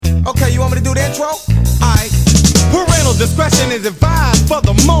retro? Aight. Parental discretion is advised for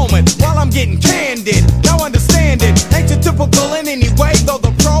the moment while I'm getting candid. Now understand it. Ain't you typical in any way, though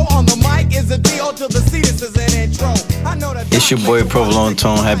the pro on the mic is a D.O. till the C. This is an intro. I know that. It's your boy Provolone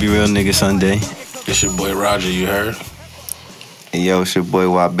Tone. Happy Real Nigga Sunday. It's your boy Roger, you heard? And yo, it's your boy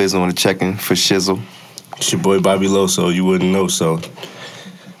Wild Biz on the checking for Shizzle. It's your boy Bobby Loso, you wouldn't know so.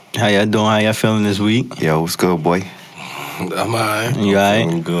 How y'all doing? How y'all feeling this week? Yo, what's good, boy? I'm alright. You alright?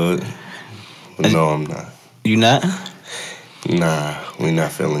 I'm good. No, I'm not. You not? Nah, we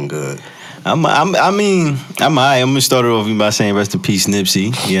not feeling good. I mean, I'm alright. I'm gonna start it off by saying rest in peace,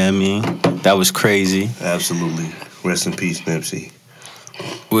 Nipsey. Yeah, I mean, that was crazy. Absolutely. Rest in peace, Nipsey.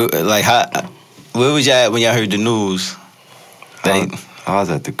 Where was y'all at when y'all heard the news? I was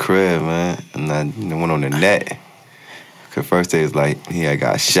at the crib, man, and I went on the net. Cause first they was like, he had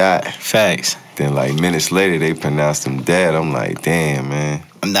got shot. Facts. Then like minutes later they pronounced him dead. I'm like, damn, man.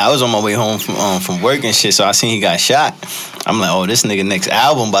 I was on my way home from work and shit, so I seen he got shot. I'm like, oh, this nigga next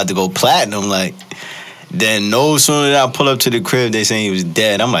album about to go platinum. Like, then no sooner than I pull up to the crib, they saying he was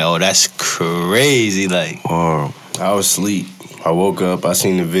dead. I'm like, oh, that's crazy. Like, oh, I was asleep. I woke up, I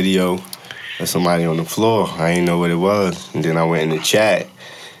seen the video of somebody on the floor. I didn't know what it was. And then I went in the chat.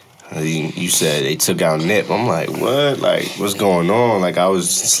 You said they took out Nip. I'm like, what? Like, what's going on? Like, I was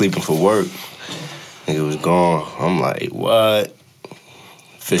sleeping for work. And it was gone. I'm like, what?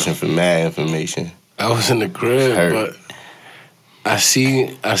 Fishing for mad information. I was in the crib, but I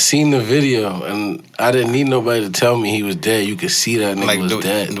seen the video, and I didn't need nobody to tell me he was dead. You could see that nigga was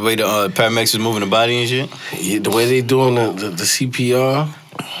dead. The way the paramedics was moving the body and shit? Yeah, the way they doing the CPR,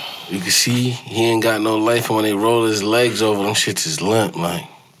 you could see he ain't got no life. And when they roll his legs over, them shits is limp, like.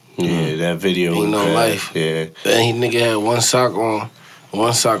 Yeah, that video ain't no life. Yeah. And nigga had one sock on,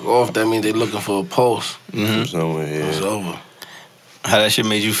 one sock off. That means they looking for a pulse. Mm-hmm. Somewhere, yeah. It was over. How that shit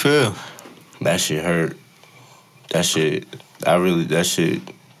made you feel? That shit hurt. That shit,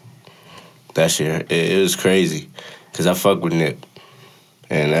 it was crazy. Because I fuck with Nip.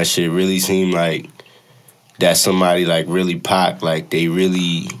 And that shit really seemed like that somebody like really popped. Like they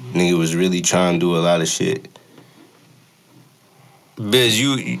really, nigga was really trying to do a lot of shit. Biz,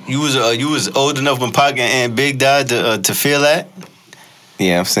 you was old enough when Pac and Big died to feel that?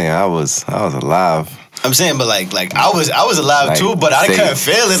 Yeah, I'm saying I was alive. I'm saying, but like I was alive like, too, but I couldn't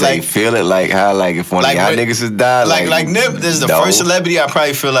feel it. Like feel it like how like if one of y'all niggas has died. Like Nip, this is the first celebrity I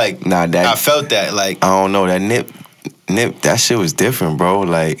probably feel like. I felt that. Like I don't know that Nip, that shit was different, bro.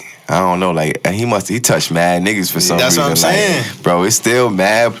 Like I don't know, like he touched mad niggas for some reason. That's what I'm saying, like, bro. It's still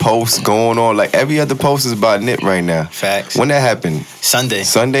mad posts going on. Like every other post is about Nip right now. Facts. When that happened? Sunday.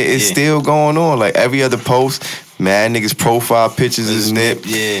 It's still going on. Like every other post, mad niggas profile pictures is Nip.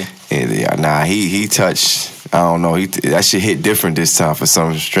 Yeah. And he touched. I don't know. That shit hit different this time for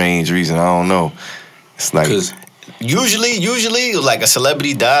some strange reason. I don't know. It's like. Usually, like a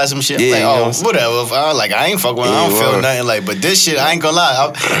celebrity dies, some shit. Yeah, like, whatever. I ain't fuck with him. I don't feel nothing. Like, but this shit, I ain't gonna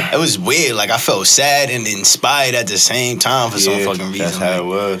lie. It was weird. Like, I felt sad and inspired at the same time for some fucking reason. That's how it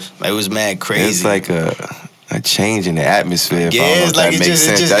was. Like, it was mad crazy. It's like a change in the atmosphere. Yeah, it's like that makes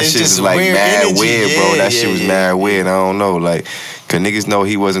sense. That shit is like mad energy. Weird, bro. That shit was mad weird. I don't know, like. Cause niggas know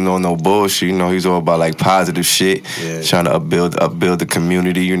he wasn't on no bullshit, you know, he's all about like positive shit, trying to upbuild the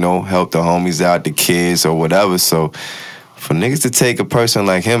community, you know, help the homies out, the kids or whatever. So for niggas to take a person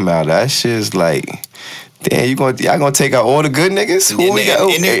like him out, that shit is like, damn, y'all gonna take out all the good niggas? Who we got?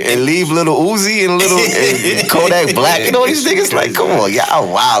 And leave little Uzi and little Kodak Black and all these niggas? Like, come on, y'all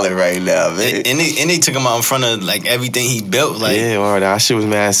wildin' right now, man. And they took him out in front of like everything he built. Like, yeah, that shit was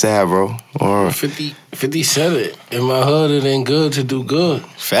mad sad, bro. 50 said it. In my hood, it ain't good to do good.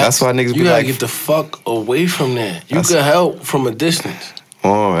 Facts. That's why niggas you gotta get the fuck away from that. You can help from a distance.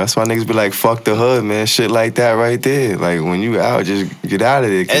 Oh, that's why niggas be like, fuck the hood, man. Shit like that right there. Like, when you out, just get out of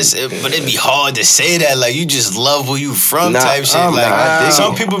there. But it'd be hard to say that. Like, you just love where you from type shit. Like,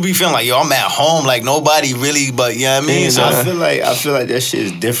 some people be feeling like, yo, I'm at home. Like, nobody really, but, you know what I mean? So I feel like that shit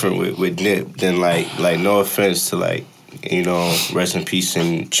is different with Nip than, like, no offense to, like, you know, rest in peace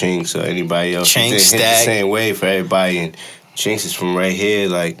and Chinks or anybody else. Chinks, Stack. The same way for everybody. And Chinks is from right here,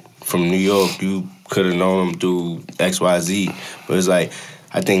 like, from New York. You could have known him through XYZ. But it's like,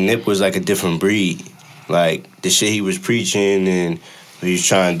 I think Nip was like a different breed. Like, the shit he was preaching and what he was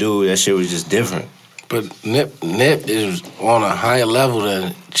trying to do, that shit was just different. But Nip is on a higher level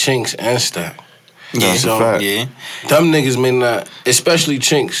than Chinks and Stack. Yeah, so, yeah. Them niggas may not, especially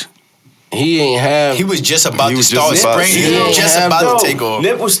Chinks. He was just about to start spring. He was just about to take off.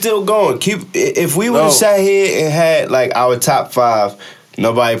 Nip was still going. If we would have sat here and had like our top 5,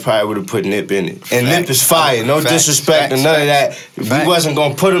 nobody probably would have put Nip in it. And Nip is fire. No Facts. disrespect and none of that. We wasn't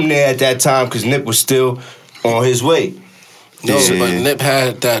gonna put him there at that time because Nip was still on his way. No, but Nip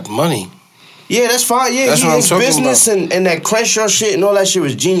had that money. Yeah, that's fine. Yeah, That's what I'm his talking business and that Crenshaw shit and all that shit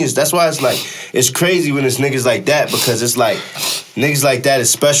was genius. That's why it's like, it's crazy when it's niggas like that because it's like, niggas like that is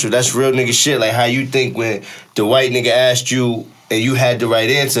special. That's real nigga shit. Like how you think when the white nigga asked you and you had the right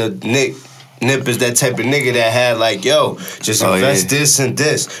answer, Nip is that type of nigga that had like, yo, just invest this and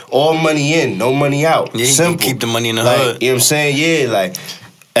this. All money in, no money out. Yeah, you Simple. can keep the money in the like, hood. You know what I'm saying? Yeah, like,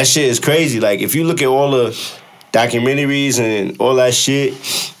 that shit is crazy. Like, if you look at all the documentaries and all that shit,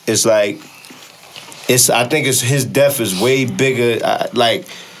 it's like, I think his death is way bigger. Like,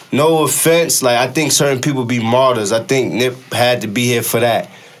 no offense, like I think certain people be martyrs. I think Nip had to be here for that.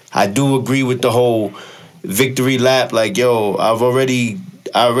 I do agree with the whole victory lap. Like, yo, I already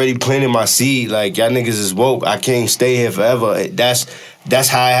planted my seed. Like, y'all niggas is woke. I can't stay here forever. That's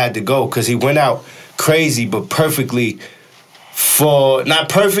how I had to go. Cause he went out crazy, but perfectly not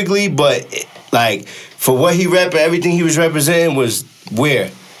perfectly, but like for what he everything he was representing was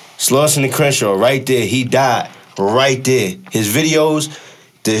where. Slauson and Crenshaw, right there. He died right there. His videos,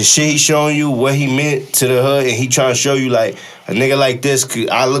 the shit he showing you, what he meant to the hood, and he trying to show you like a nigga like this,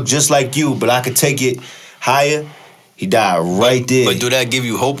 I look just like you, but I could take it higher. He died right there. But do that give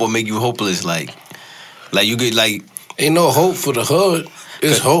you hope or make you hopeless? Like you get like... Ain't no hope for the hood.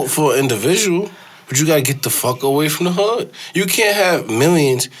 It's hope for an individual, but you gotta get the fuck away from the hood. You can't have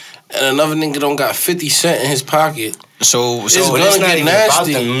millions and another nigga don't got 50 cents in his pocket. So it's not even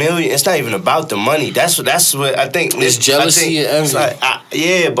nasty. About the million. It's not even about the money. That's what I think. It's jealousy and envy. Like,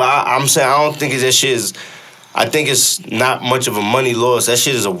 I'm saying I don't think that shit is. I think it's not much of a money loss. That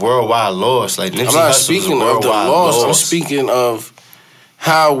shit is a worldwide loss. Like Nipsey I'm not Hussle speaking of the loss. I'm speaking of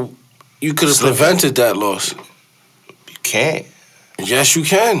how you could have prevented that loss. You can't. Yes, you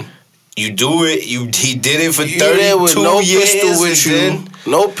can. You do it. He did it for 32 there with no years. Pistol with you.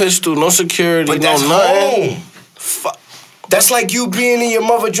 No pistol, no security, but that's nothing. Home. That's like you being in your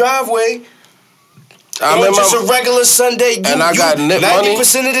mother driveway. I'm just a regular Sunday. I got Nip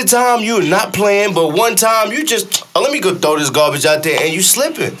 90% of the time you're not playing, but one time you just let me go throw this garbage out there and you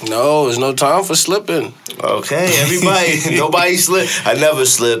slipping. No, there's no time for slipping. Okay, everybody, nobody slip. I never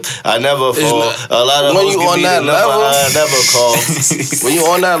slip. I never fall. A lot of when you on that level, I never call. When you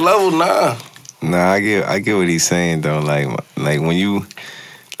on that level, nah. Nah, I get what he's saying though. Like when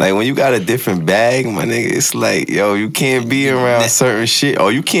you got a different bag, my nigga, it's like, yo, you can't be around certain shit,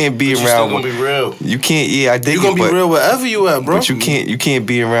 or you can't be around. You're still gonna be real. You can't. Yeah, I dig you gonna be real wherever you at, bro. But you can't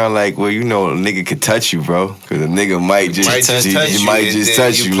be around like where you know a nigga could touch you, bro, because a nigga might just touch you. You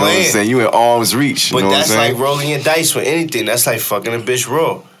know what I'm saying? You in arm's reach. But you know that's what I'm saying? like rolling your dice with anything. That's like fucking a bitch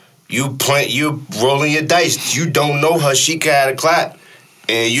raw. You rolling your dice. You don't know her. She could have a clap,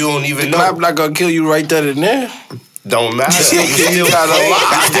 and you don't even know. Clap not gonna kill you right then and there. Don't matter. You still got a lot.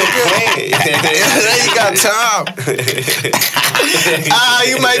 You still playing. You got time.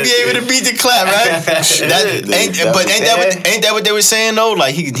 You might be able to beat the clap, right? Ain't that what they were saying though?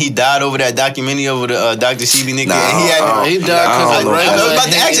 Like he died over that documentary over the Dr. CB nigga. He died because I was about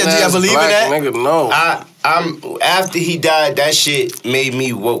to ask you, do you believe in that? Nigga, no. I'm after he died, that shit made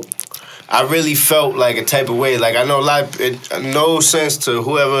me woke. I really felt like a type of way. Like, I know a lot, no sense to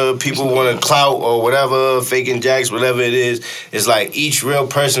whoever people want to clout or whatever, faking jacks, whatever it is. It's like each real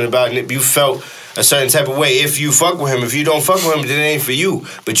person about it, you felt a certain type of way. If you fuck with him, if you don't fuck with him, then it ain't for you.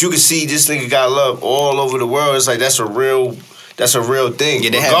 But you can see this nigga got love all over the world. It's like, that's a real thing.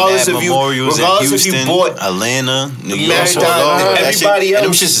 Yeah, they regardless have memorials in Houston, Atlanta, New York, everybody else. And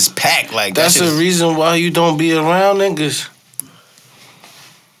them shits is packed. Like, that's the reason why you don't be around niggas.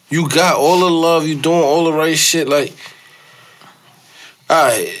 You got all the love, you doing all the right shit. Like,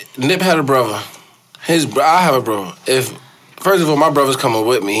 alright, Nip had a brother. I have a brother. First of all, my brother's coming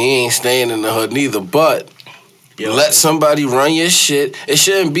with me. He ain't staying in the hood neither. But let somebody run your shit. It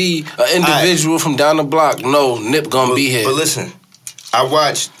shouldn't be an individual from down the block. No, Nip gonna be here. But listen, I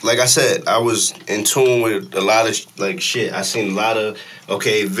watched, like I said, I was in tune with a lot of like shit. I seen a lot of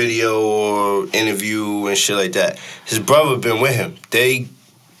video or interview and shit like that. His brother been with him. They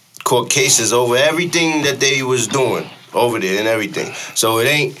court cases over everything that they was doing over there and everything. So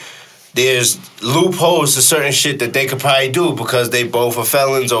there's loopholes to certain shit that they could probably do because they both are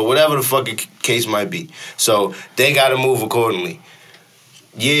felons or whatever the fucking case might be. So they gotta move accordingly.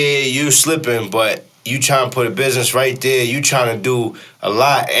 Yeah, you slipping, but you trying to put a business right there. You trying to do a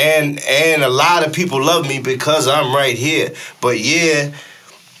lot. And a lot of people love me because I'm right here. But yeah,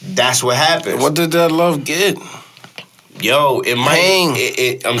 that's what happens. What did that love get? Yo, it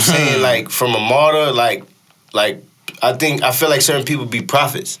might. I'm saying, like, from a martyr, like I feel like certain people be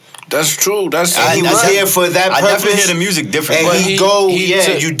prophets. That's true. That's And he was here for that purpose. I definitely hear the music different. And But you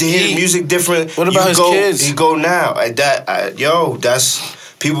hear the music different. What about his kids? He go now. That's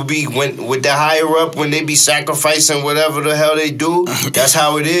people be with the higher up when they be sacrificing whatever the hell they do. That's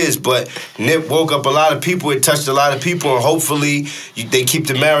how it is. But Nip woke up a lot of people. It touched a lot of people, and hopefully they keep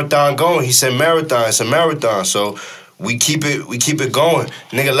the marathon going. He said marathon. It's a marathon, so we keep it going.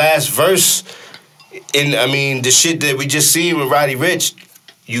 Nigga, last verse. The shit that we just seen with Roddy Ricch,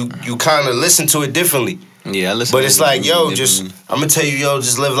 you kind of listen to it differently. Yeah, I listen. But it's like, yo, I'm gonna tell you, yo,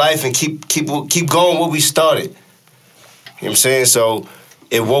 just live life and keep going what we started. You know what I'm saying? So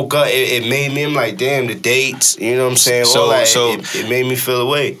it woke up, it made me, I'm like, damn, the dates, you know what I'm saying? It made me feel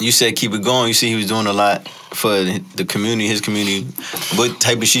away. You said keep it going. You see he was doing a lot for the community, his community. What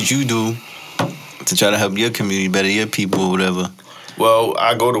type of shit you do to try to help your community, better your people, whatever? Well,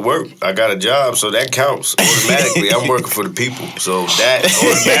 I go to work. I got a job, so that counts automatically. I'm working for the people, so that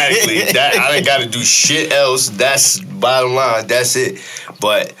automatically, I ain't got to do shit else. That's bottom line. That's it.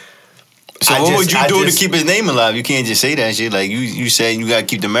 But so what would you do to keep his name alive? You can't just say that shit. Like you said, you got to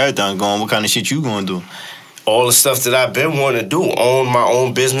keep the marathon going. What kind of shit you gonna do? All the stuff that I've been wanting to do, own my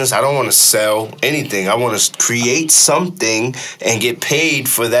own business. I don't want to sell anything. I want to create something and get paid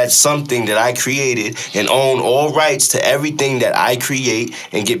for that something that I created and own all rights to everything that I create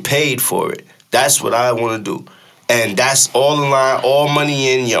and get paid for it. That's what I want to do. And that's all in line, all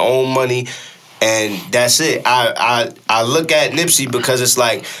money in, your own money, and that's it. I look at Nipsey because it's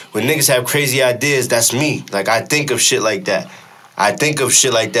like when niggas have crazy ideas, that's me. Like I think of shit like that.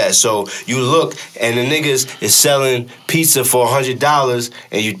 So you look and the niggas is selling pizza for $100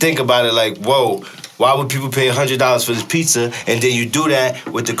 and you think about it like, whoa, why would people pay $100 for this pizza? And then you do that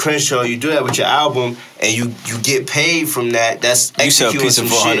with the Crenshaw, you do that with your album, and you get paid from that. That's you sell executing pizza some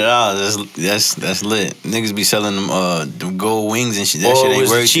for shit. $100. That's lit. Niggas be selling them gold wings and shit. That shit Or it ain't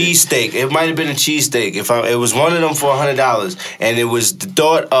was a worth it. cheesesteak. It might have been a cheesesteak. It was one of them for $100, and it was the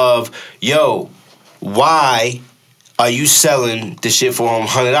thought of, yo, why are you selling the shit for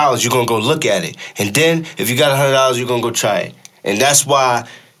 $100? You're gonna go look at it, and then if you got $100, you're gonna go try it, and that's why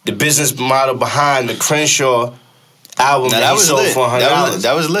the business model behind the Crenshaw album that he sold for $100.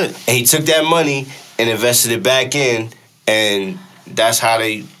 That was lit. And he took that money and invested it back in, and that's how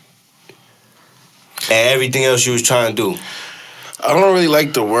and everything else you was trying to do. I don't really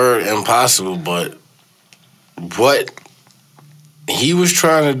like the word impossible, but what he was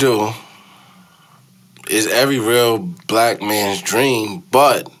trying to do is every real black man's dream,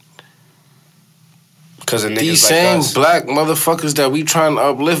 but Because of niggas these like same us. black motherfuckers that we trying to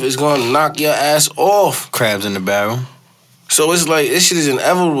uplift is gonna knock your ass off. Crabs in the barrel. So it's like, this shit is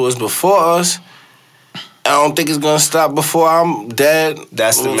inevitable. It's before us. I don't think it's gonna stop before I'm dead.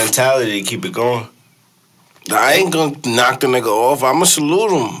 That's the mentality to keep it going. I ain't gonna knock the nigga off. I'ma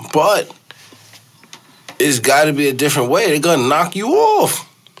salute him, but it's gotta be a different way. They're gonna knock you off.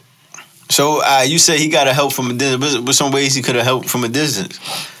 So you said he got to help from a distance. But some ways he could have helped from a distance.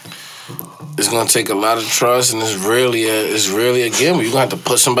 It's gonna take a lot of trust, and it's really a gamble. You're gonna have to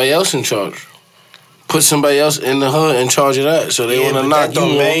put somebody else in charge. Put somebody else in the hood in charge of that, so they want to knock you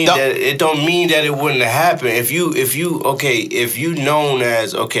off. It don't mean that it wouldn't have happened. If you known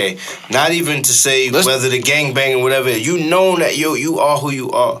as, not even to say whether the gangbang or whatever, you known that you are who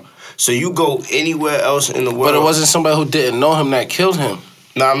you are. So you go anywhere else in the world. But it wasn't somebody who didn't know him that killed him.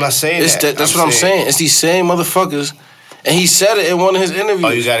 No, I'm not saying that. That's what I'm saying. It's these same motherfuckers. And he said it in one of his interviews. Oh,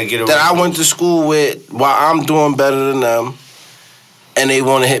 you gotta get that I went to school with while I'm doing better than them, and they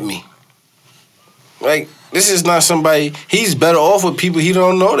want to hit me. Like, this is not somebody. He's better off with people he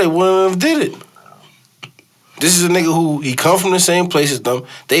don't know. They wouldn't have did it. This is a nigga who he come from the same place as them.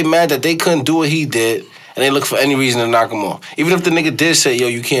 They mad that they couldn't do what he did, and they look for any reason to knock him off. Even if the nigga did say, "Yo,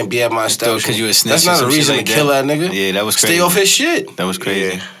 you can't be at my establishment," because you a snitch. That's not a reason to kill that nigga. Yeah, that was crazy. Stay off his shit. That was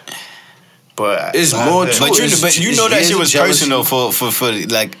crazy. Yeah. But it's more to it. But you know that shit was personal for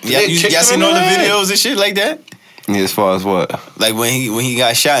like y'all seen all the videos and shit like that. Yeah, as far as what? Like when he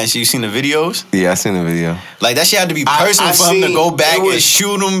got shot and shit, you seen the videos? Yeah, I seen the video. Like that shit had to be personal for him to go back and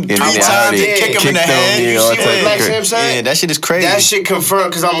shoot him 3 times and kick him in the head. You see what Black Sam said? Yeah, that shit is crazy. That shit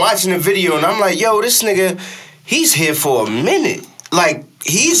confirmed because I'm watching the video and I'm like, yo, this nigga, he's here for a minute. Like,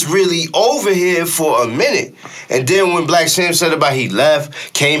 he's really over here for a minute. And then when Black Sam said about he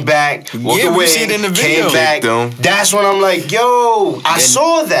left, came back, walked away, see it in the video. came back, that's when I'm like, yo, I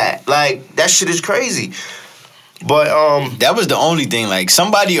saw that. Like, that shit is crazy. But that was the only thing. Like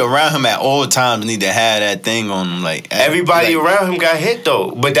somebody around him at all times need to have that thing on him. Like everybody around him got hit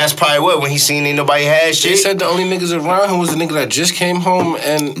though. But that's probably what when he seen ain't nobody had shit. They said the only niggas around him was the nigga that just came home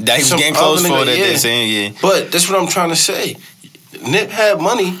and that he was getting close for that. They're saying But that's what I'm trying to say. Nip had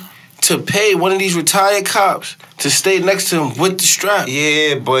money to pay one of these retired cops to stay next to him with the strap.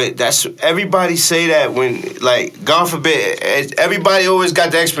 Yeah, but that's everybody say that when like God forbid everybody always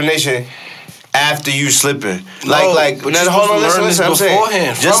got the explanation. After you slipping, like but now, hold on, listen. I'm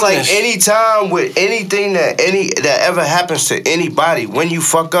saying, just like this. any time with anything that ever happens to anybody, when you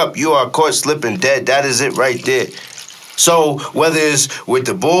fuck up, you are caught slipping dead. That is it right there. So whether it's with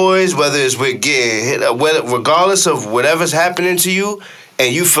the boys, whether it's with getting hit, regardless of whatever's happening to you,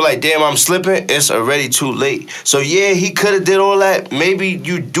 and you feel like damn I'm slipping, it's already too late. So yeah, he could have did all that. Maybe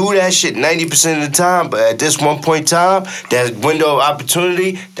you do that shit 90% of the time, but at this one point in time, that window of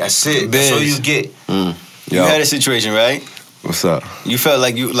opportunity, that's it. That's all you get. You had a situation, right? What's up? You felt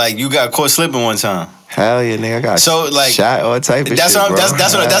like you got caught slipping one time. Hell yeah, nigga! I got shot all type of that's shit. What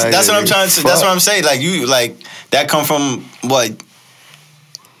that's what I'm trying to. That's what I'm saying. Like you, like that come from what?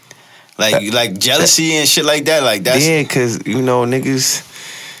 Like jealousy and shit like that. Like that's cause you know niggas.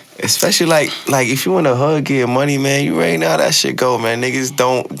 Especially like if you want to hug, get money, man, you already know how that shit go, man. Niggas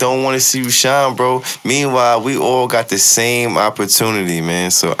don't want to see you shine, bro. Meanwhile, we all got the same opportunity,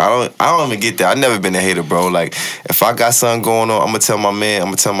 man. So I don't even get that. I never been a hater, bro. Like if I got something going on, I'm gonna tell my man, I'm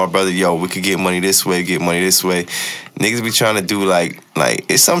gonna tell my brother, yo, we could get money this way, get money this way. Niggas be trying to do like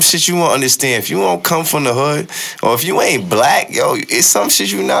it's some shit you won't understand. If you won't come from the hood, or if you ain't black, yo, it's some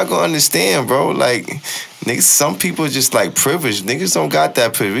shit you not gonna understand, bro. Like niggas, some people just like privileged. Niggas don't got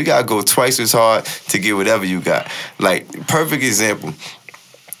that privilege. We gotta go twice as hard to get whatever you got. Like, perfect example.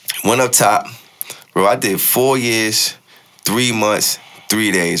 Went up top, bro. I did 4 years, 3 months,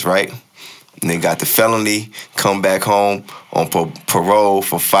 3 days, right? And then got the felony, come back home on parole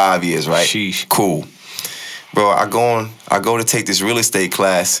for 5 years, right? Sheesh. Cool. Bro, I go to take this real estate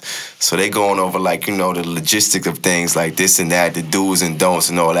class, so they going over like, you know, the logistics of things like this and that, the do's and don'ts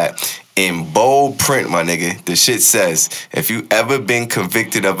and all that. In bold print, my nigga, the shit says, if you ever been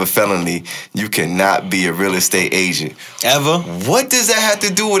convicted of a felony, you cannot be a real estate agent. Ever? What does that have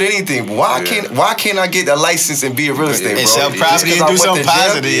to do with anything? Why can't I get a license and be a real estate, bro? And sell property and do something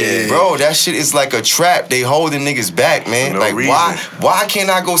positive. Yeah. Bro, that shit is like a trap. They holding niggas back, man. No like reason. why can't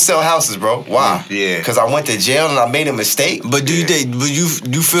I go sell houses, bro? Why? Yeah. Because I went to jail and I made a mistake. But do you think? But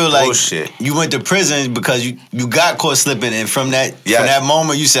you feel like Bullshit. you went to prison because you got caught slipping, and from that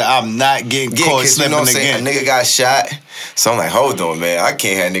moment you said I'm not getting caught slipping again. A nigga got shot. So I'm like, hold on, man. I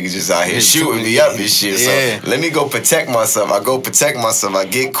can't have niggas just out here shooting me up and shit. So let me go protect myself. I go protect myself. I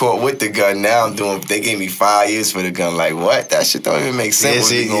get caught with the gun. Now they gave me 5 years for the gun. Like, what? That shit don't even make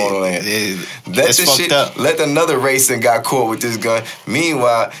sense. What's going on here? That's fucked up. Let another race and got caught with this gun.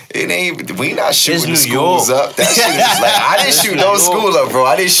 Meanwhile, we not shooting the schools up. That shit is like, I didn't shoot no school up, bro.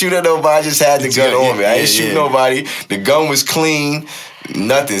 I didn't shoot at nobody. I just had the gun on me. I didn't shoot nobody. The gun was clean.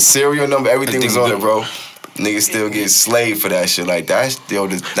 Nothing. Serial number. Everything was on it, bro. Niggas still get slaved for that shit. Like that's still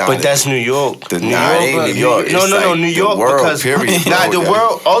but that's New York. It ain't New York. No, New York. The world, because period. the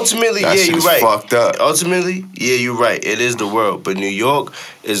world. Ultimately, that you're right. Fucked up. Ultimately, you're right. It is the world, but New York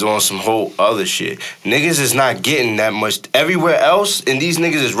is on some whole other shit. Niggas is not getting that much everywhere else, and these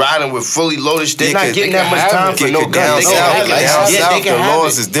niggas is riding with fully loaded. They're not getting that much time for no guns. The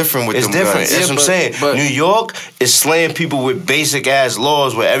laws is different with them different. guns. That's what I'm saying. But New York is slaying people with basic ass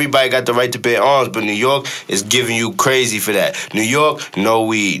laws where everybody got the right to bear arms, but New York is giving you crazy for that. New York, no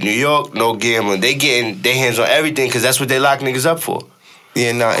weed. New York, no gambling. They getting their hands on everything because that's what they lock niggas up for.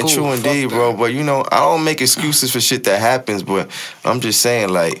 Yeah, and true indeed, bro. But you know, I don't make excuses for shit that happens, but I'm just saying,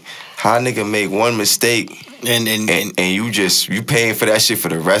 like, how a nigga make one mistake and you paying for that shit for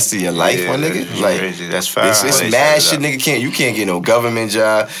the rest of your life, my nigga. Like crazy. That's fine. It's mad shit, nigga. You can't get no government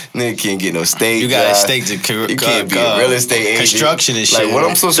job, nigga can't get no state. You got a stake to you can't be a real estate agent. Construction and shit. Like what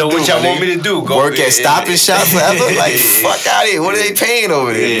I'm supposed to do? What y'all want me to do? Go work at Stop and Shop forever? Like fuck out of here. What are they paying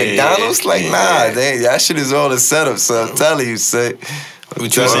over there? McDonald's? Like nah, that shit is all a setup. So I'm telling you, son.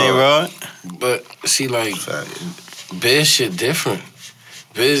 What you saying, Rod? But see, like, Biz shit different.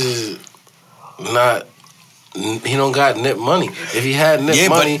 Biz is not. He don't got Nip money. If he had Nip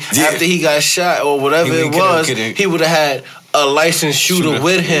money after he got shot or whatever it was, he would have had a licensed shooter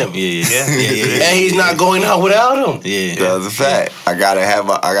with him. Yeah. And he's not going out without him. Yeah. That's a fact. I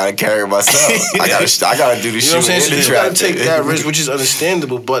gotta carry myself. I gotta do the You know what I'm shooting saying? in So the you trap. gotta take that risk, which is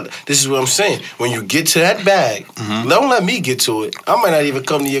understandable. But this is what I'm saying. When you get to that bag, don't let me get to it. I might not even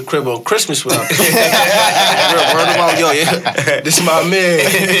come to your crib on Christmas without word about, yo, yeah, this is my man.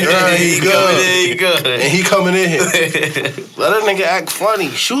 He good. And he coming in here. Let that nigga act funny.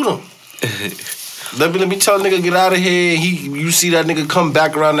 Shoot him. Let me tell a nigga get out of here. You see that nigga come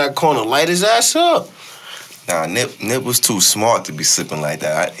back around that corner, light his ass up. Nah, Nip was too smart to be slipping like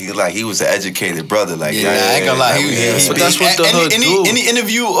that. He was an educated brother. Like, Yeah, I ain't gonna lie. But that's what the hood do. Any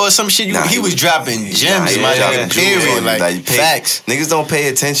interview or some shit, he was dropping gems, he my was dropping nigga. jewels Period. on you. Like, facts. Niggas don't pay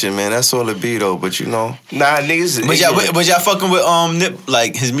attention, man. That's all it be though. But you know, niggas. But y'all fucking with Nip,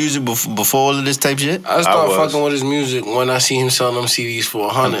 like his music before all of this type shit? I started fucking with his music when I see him selling them CDs for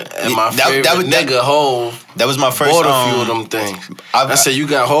 $100. And my favorite nigga, Hov, that was my first. Bought a few of them things. I said, you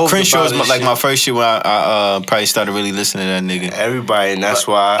got Hov. Crenshaw was like my first shit when I probably started really listening to that nigga. Everybody, and that's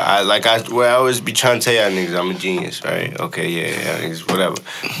why I always be trying to tell y'all niggas I'm a genius, right? Okay, yeah, niggas, whatever.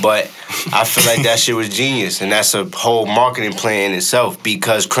 But I feel like that shit was genius, and that's a whole marketing plan in itself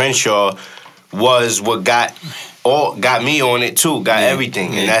because Crenshaw was what got me on it too,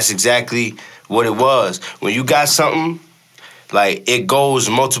 everything, and that's exactly what it was. When you got something, like it goes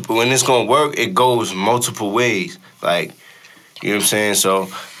multiple. When it's gonna work, it goes multiple ways. Like, you know what I'm saying? So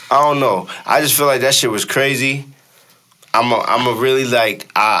I don't know. I just feel like that shit was crazy. I'm a really like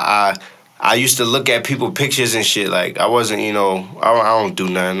I used to look at people pictures and shit. Like I wasn't, I don't do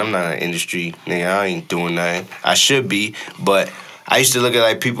nothing. I'm not an industry nigga. I ain't doing nothing. I should be, but I used to look at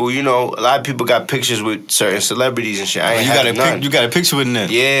like people. A lot of people got pictures with certain celebrities and shit. I ain't have none. You got a picture with them?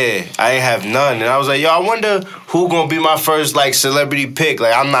 Yeah, I ain't have none. And I was like, yo, I wonder who gonna be my first like celebrity pick.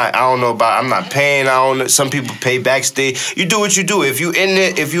 Like I'm not paying. Some people pay backstage. You do what you do. If you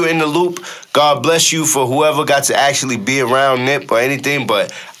in the loop, God bless you for whoever got to actually be around Nip or anything.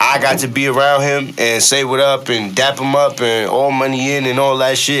 But I got to be around him and say what up and dap him up and all money in and all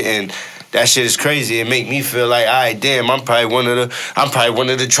that shit. And that shit is crazy. It make me feel like, all right, damn, I'm probably one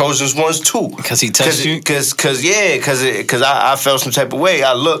of the Trojans ones too. Because he touched you? Because I felt some type of way.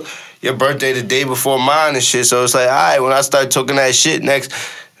 I look, your birthday the day before mine and shit. So it's like, all right, when I start talking that shit next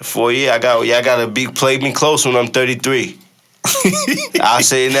 4 years, y'all gotta play me close when I'm 33. I'll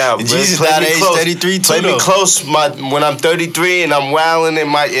say it now. Jesus play died me at age close. 33 too, Play me though. close when I'm 33 and I'm wilding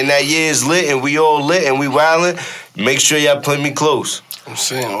and that year is lit and we all lit and we wilding. Make sure y'all play me close. All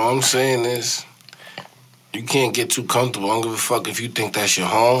I'm saying is, you can't get too comfortable. I don't give a fuck if you think that's your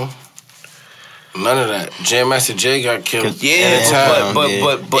home. None of that. Jam Master Jay got killed. Yeah, but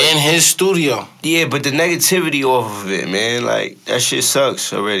in his studio. Yeah, but the negativity off of it, man, like that shit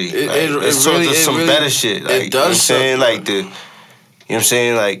sucks already. It's some better shit. Like, it does. You know what I'm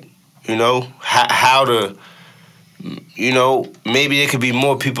saying? Like how to, maybe there could be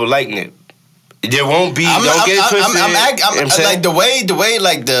more people like Nip. There won't be. Don't get it twisted. Like the way,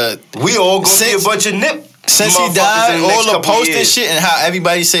 like we all gonna be a bunch of Nip. Since he died, all the posts and shit, and how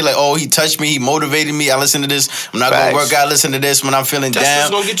everybody say like, "Oh, he touched me, he motivated me. I listen to this. I'm not gonna work out. Listen to this when I'm feeling down."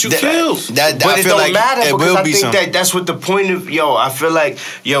 That's what's gonna get you killed. But it don't matter because I think that's what the point of. I feel like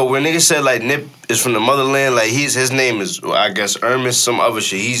when niggas said like Nip is from the motherland, like his name is I guess Hermes, some other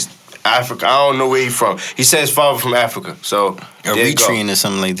shit. He's Africa. I don't know where he's from. He said his father from Africa. So Eritrean or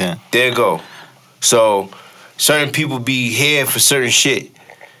something like that. There you go. So certain people be here for certain shit.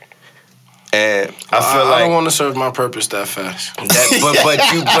 And I feel like I don't want to serve my purpose that fast.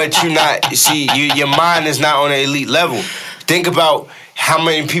 But you not. See, your mind is not on an elite level. Think about how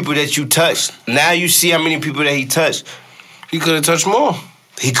many people that you touched. Now you see how many people that he touched. He could have touched more.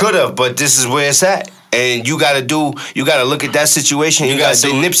 He could have, but this is where it's at. And you gotta look at that situation. You gotta say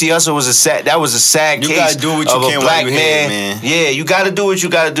Nipsey Hussle was a sad case. You gotta do what you can while you here, man. Yeah, you gotta do what you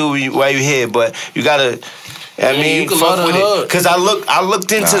gotta do while you're here. But you gotta. You can fuck love with the hood. it. Cause I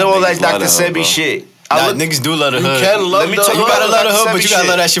looked into all that Dr. Sebi shit. Niggas do love the hood. You can love the hood. You gotta love the hood, but you gotta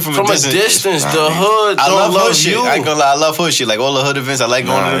love that shit from a distance. The hood I don't love shit. you. I ain't gonna lie, I love hood shit. Like all the hood events, I like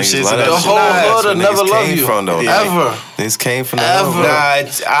going to them shit. The whole hood will never love you. Ever. This came from the Ever.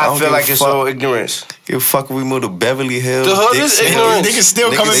 hood. I feel like it's all ignorance. Give a fuck if we move to Beverly Hills. The hood is ignorant. Niggas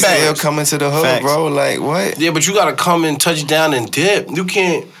still coming back. Still coming to the hood, Facts. bro. Like what? Yeah, but you gotta come and touch down and dip. You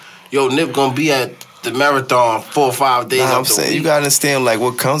can't. Nip gonna be at the marathon 4 or 5 days. I'm saying you gotta understand like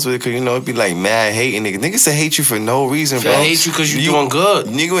what comes with it, cause you know it be like mad hating niggas. Niggas say hate you for no reason, bro. They hate you because you doing good.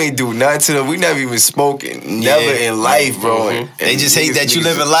 Nigga ain't do nothing to them. We never even spoken, never in life, bro. And They just hate that you niggas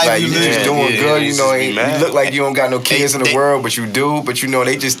living life. Like, You you live just doing good, you know. just be You look like you don't got no kids in the They- world, but you do. But you know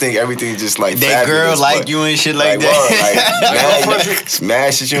they just think everything's just like That girl fabulous, like but- you and shit like word, that. like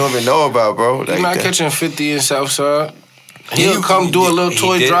mad shit you don't even know about, bro. Like You're not that. catching 50 in Southside. He'll come do a little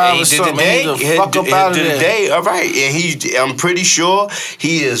toy He drive or did something. the day. And he the fuck up out of the there. day. All right, and I'm pretty sure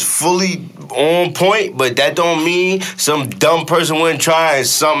he is fully on point. But that don't mean some dumb person wouldn't try and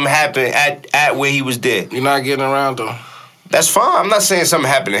something happened at where he was there. You're not getting around though. That's fine. I'm not saying something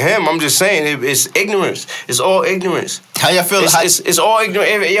happened to him. I'm just saying it's ignorance. It's all ignorance. How y'all feel? It's all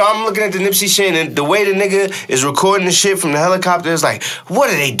ignorant. Yo, I'm looking at the Nipsey shit and the way the nigga is recording the shit from the helicopter. It's like, what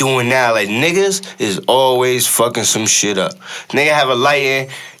are they doing now? Like niggas is always fucking some shit up. Nigga have a light in,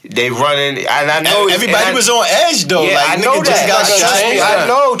 they running, and I know Everybody was on edge though. Yeah, like I know nigga just that. got Like, shot. trust me, I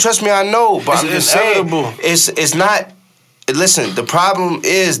know. Trust me, I know. But It's I'm just saying, inevitable. it's not. Listen, the problem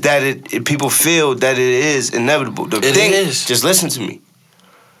is that people feel that it is inevitable. The It thing is. Just listen to me.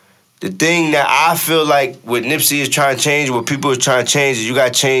 The thing that I feel like what Nipsey is trying to change, what people are trying to change, is you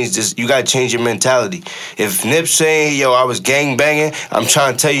gotta change this. You gotta change your mentality. If Nip's saying, "Yo, I was gang banging," I'm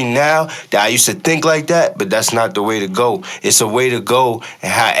trying to tell you now that I used to think like that, but that's not the way to go. It's a way to go,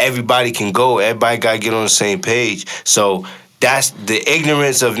 and how everybody can go. Everybody gotta get on the same page. So. That's the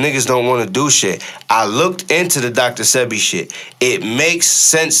ignorance of niggas don't want to do shit. I looked into the Dr. Sebi shit. It makes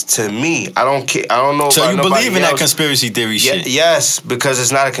sense to me. I don't care. I don't know. So about you nobody believe in that else. conspiracy theory shit? Yes, because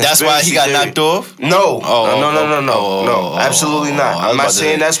it's not a conspiracy. That's why he got theory. knocked off? No, Oh, no, absolutely not. I was I'm about not to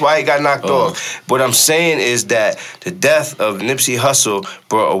saying say. that's why he got knocked off. What I'm saying is that the death of Nipsey Hussle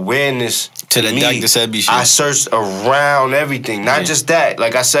brought awareness To the me. Dr. Sebi shit. I searched around everything, not just that.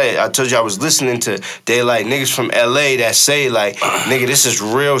 Like I said, I told you I was listening to daylight niggas from LA that say like, nigga, this is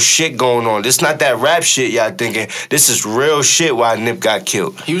real shit going on. This not that rap shit y'all thinking. This is real shit why Nip got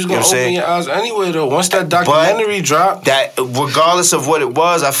killed. He was You know gonna what I'm open saying? your eyes anyway though. Once that documentary dropped, That regardless of what it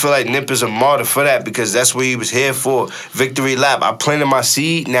was, I feel like Nip is a martyr for that because that's what he was here for. Victory lap. I planted my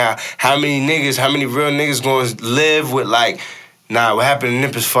seed. Now, how many real niggas gonna live with like, nah, what happened to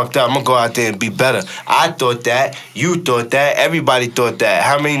Nip is fucked up. I'm gonna go out there and be better. I thought that. You thought that. Everybody thought that.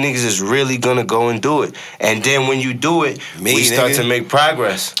 How many niggas is really gonna go and do it? And then when you do it, Me, we start nigga. to make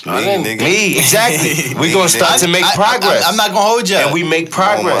progress. nigga. Me, exactly. we Me, gonna start nigga. to make progress. I'm not gonna hold you. and we make On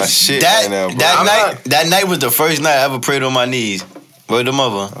my progress. shit that right now, bro. that night was the first night I ever prayed on my knees. Word to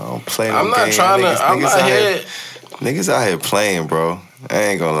mother. I don't play no I'm not game. trying Niggas, to. I'm niggas not out here. Niggas out here playing, bro. I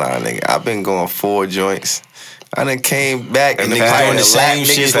ain't gonna lie, nigga. I've been going 4 joints. I done came back and And niggas niggas doing doing the the same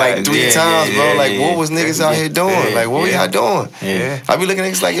same niggas shit. like 3 Yeah, times, yeah, bro. yeah, Like, yeah. what was niggas out here doing? Yeah, Like, what were y'all doing? Yeah. I be looking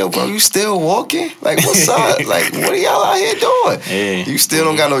at niggas like, yo, bro, you still walking? Like, what's up? Like, what are y'all out here doing? Yeah. You still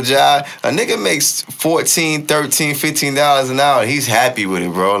don't got no job. A nigga makes $14, $13, $15 an hour. He's happy with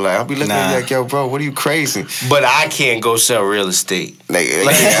it, bro. Like, I be looking at Nah. you like, yo, bro, what are you crazy? But I can't go sell real estate. Like,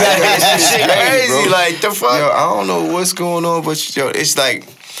 That shit crazy. bro. Like, the fuck? Yo, I don't know what's going on, but yo, it's like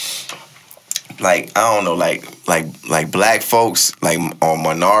I don't know, like black folks, like or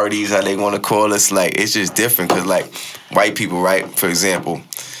minorities, how they want to call us. Like it's just different because like white people, right? For example,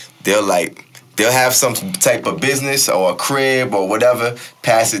 they'll have some type of business or a crib or whatever,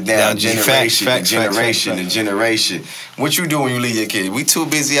 pass it down generation to generation to generation. What you do when you leave your kid? We too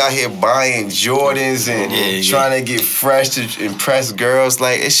busy out here buying Jordans and trying to get fresh to impress girls.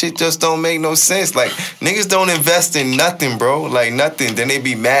 Like, it shit just don't make no sense. Like, niggas don't invest in nothing, bro. Like, nothing. Then they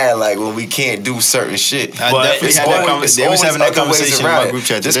be mad, like, when we can't do certain shit. I But definitely it's had that always- conversation. it's They was having that other ways conversation in around my it. group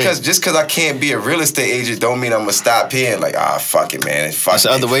chat Just today. because I can't be a real estate agent don't mean I'm gonna stop paying. Like, fuck it, man. Fuck There's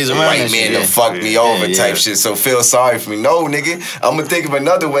it. other ways The around white that man shit, done yeah. fucked me over Yeah, type yeah. shit. So feel sorry for me. No, nigga. I'm gonna think of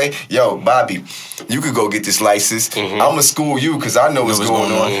another way. Yo, Bobby, you could go get this license. I'm gonna school you because I know what's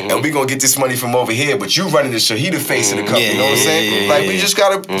going on, and we gonna get this money from over here. But you running the show. He the face of the company. Yeah, you know what I'm yeah, saying? yeah, Like yeah. we just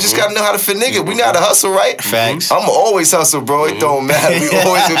gotta know how to fit nigga. We know how to hustle, right? Facts. I'ma always hustle, bro. It don't matter. We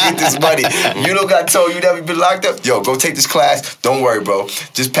always gonna get this money. You don't got told you never been locked up. Yo, go take this class. Don't worry, bro.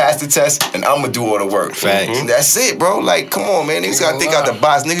 Just pass the test, and I'ma do all the work. Facts. That's it, bro. Like, come on, man. Niggas gotta think out the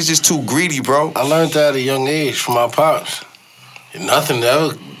box. Niggas just too greedy, bro. I learned that at a young age from my pops. Nothing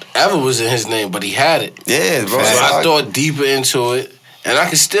ever was in his name, but he had it. Yeah, bro. So I Like, thought deeper into it, and I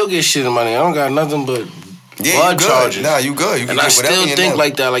can still get shit in my name. I don't got nothing but yeah, blood you good. charges. Nah, you good. You can And I get whatever still you think know.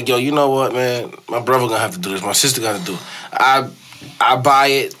 like that. Like, yo, you know what, man? My brother gonna have to do this. My sister gotta do it. I buy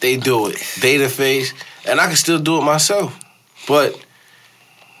it. They do it. They the face, and I can still do it myself. But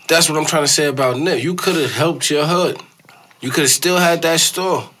that's what I'm trying to say about Nip. You could have helped your hood. You could have still had that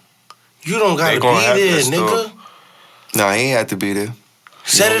store. You don't gotta They be gonna have there, that nigga. store. Nah, he ain't had to be there.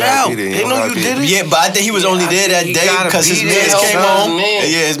 Set You it don't gotta out. be there. You They don't know gotta you be did there. it. Yeah, but I think he was only there that You day gotta because his be mans there, came son, home. man.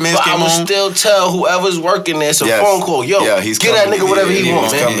 Yeah, his mans But came I would home. still tell whoever's working there, it's a Yes. phone call. Yo, Yeah, he's get that coming. nigga whatever he Yeah,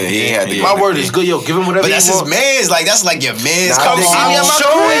 wants, he's man. coming. He ain't had to Yeah. go. My word is good, yo. Give him whatever But he that's his wants. mans. Like that's like your mans Nah, come I'm home.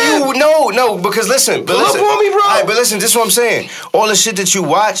 showing you. No, because listen. But Pull up listen, on me, bro. All right, but listen, this is what I'm saying. All the shit that you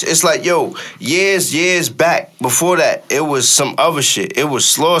watch, it's like, yo, years back, before that, it was some other shit. It was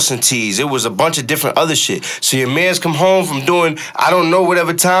Slauson Tees. It was a bunch of different other shit. So your mans come home from doing, I don't know,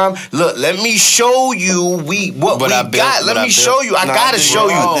 whatever time. Look, let me show you what we got. Let me show you. I gotta show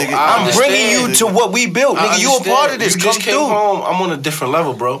you. I'm bringing you to what we built. Nigga, you a part of this. You Come just came through. home. I'm on a different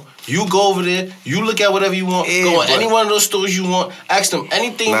level, bro. You go over there. You look at whatever you want. Yeah, go in but- any one of those stores you want. Ask them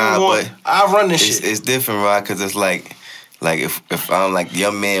anything Nah, you want. but I run this It's, shit. it's different, right? Because it's like if I'm like,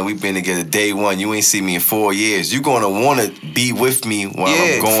 young man, we've been together day one. You ain't see me in 4 years. You gonna want to be with me while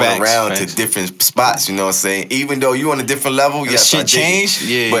Yeah, I'm going facts, around facts. to different spots. You know what I'm saying? Even though you on a different level, yes, shit I dig it. changed?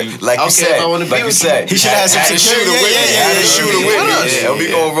 Yeah, But you- like you Okay, said, if I wanna be like you with said, He should have some had a security. shooter with me. Yeah, Had a yeah, shooter yeah, with yeah, me. yeah, And we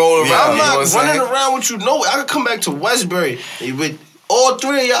gonna roll around. I'm you know not what I'm running saying? around with you. No, I could come back to Westbury with all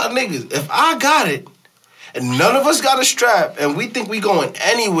three of y'all niggas. If I got it, and none of us got a strap, and we think we going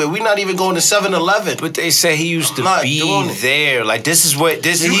anywhere, we not even going to 7-Eleven. But they say he used to I'm not be doing it. there. Like this is what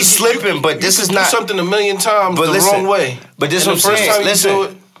this. He's slipping, but this you is could not do something a million times But the listen, wrong way. But this And is the what I'm first saying. time you Listen, do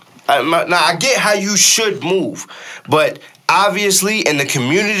it, now I get how you should move, but obviously, and the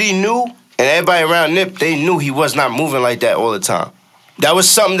community knew, and everybody around Nip, they knew he was not moving like that all the time. That was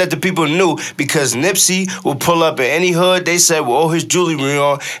something that the people knew because Nipsey would pull up in any hood. They said, "Well, all his jewelry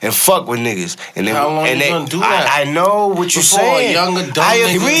on and fuck with niggas." And then, How long and you they, gonna do that? I know what you're Before a saying. younger, dumb I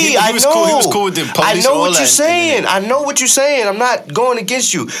nigga. agree. He I was know. cool. He was cool with the I police, know all what that. you're saying. I know what you're saying. I'm not going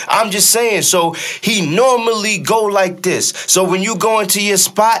against you. I'm just saying. So he normally go like this. So when you go into your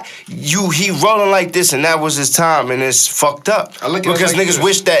spot, he rolling like this, and that was his time, and it's fucked up. I look at it Because like niggas this.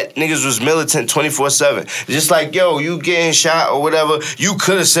 wish that niggas was militant 24/7. Just like, yo, you getting shot or whatever, you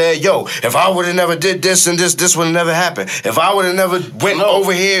could have said, yo, if I would have never did this and this would have never happened. If I would have never went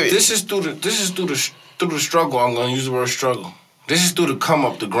over here. This is through the struggle. I'm gonna use the word struggle. This is through the come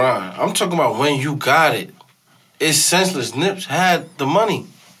up, the grind. I'm talking about when you got it. It's senseless. Nips had the money.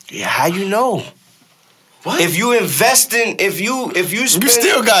 Yeah, how you know? What? If you invest in, if you spend, You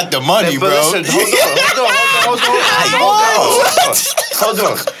still got the money, but bro. listen, hold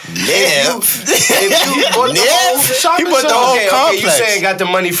on. Yeah. If you bought the Yeah. whole shopping He bought the center- whole okay, complex. you saying got the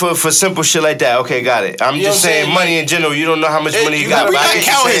money for simple shit like that? Okay, got it. I'm You know just what I'm saying saying? money in general. You don't know how much money you you got. gotta- but I we get gotta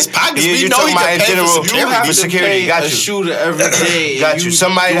you count saying- his pockets. Yeah, We you're know talking he about can in pay for general. security. You have For to security, pay got a you. shooter every day. Got and you.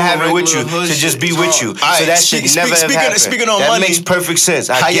 Somebody to doing have it with you regular hood to just shit. be with you. All So right, that shit never have happened. speaking on that money, makes perfect sense.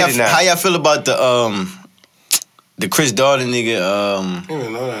 I How get it now. y'all feel about the Chris Darden nigga? I don't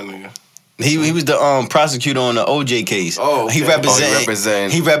even know that nigga. He was the prosecutor on the OJ case. Oh, okay. He representing.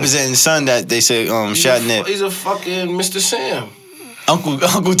 representing- He representing son that they say shot Nip. He's a fucking Mr. Sam. Uncle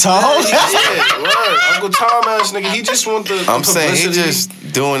Tom. Yeah, word. Uncle Tom ass nigga. He just want the I'm saying he publicity.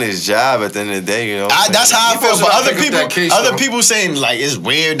 just doing his job at the end of the day, you know. what I'm That's saying? how I He feel. supposed But to other pick up people, that case, other though. people saying like it's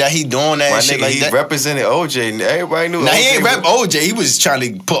weird that he doing that My and shit nigga, like he that. represented OJ. Everybody knew. Now he OJ ain't rep OJ. He was trying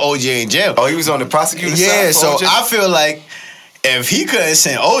to put OJ in jail. Oh, he was on the prosecutor's Yeah, side. for so OJ? I feel like if he couldn't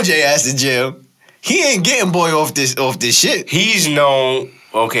send OJ ass to jail, he ain't getting boy off this shit. He's known.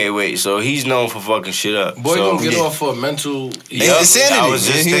 Okay, wait. So he's known for fucking shit up. Boy so, gonna get yeah. off for mental. It's insanity. I was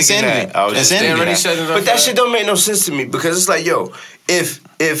just He was thinking insanity. that. I was just Insanity. thinking They already that. set it up But that for shit don't make no sense to me because it's like, yo, if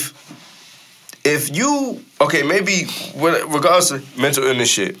you okay, maybe regardless of mental illness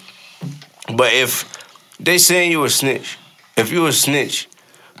shit, but if they saying you a snitch, if you a snitch,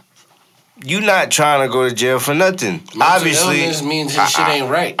 you not trying to go to jail for nothing. Mental Obviously, illness means his shit ain't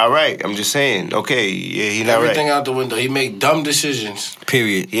right. All right, I'm just saying. Okay, yeah, he not Everything right. out the window. He make dumb decisions.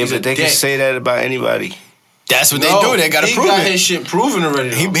 Period. Yeah, He's a but they can dick. say that about anybody. That's what No, they do. They gotta he prove got it. his shit proven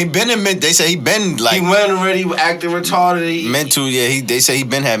already. He been in. They say he been He like went already acting retarded. mental. Yeah, they say he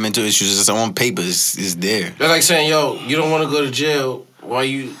been had mental issues. It's on paper. It's there. They're like saying, yo, you don't want to go to jail. Why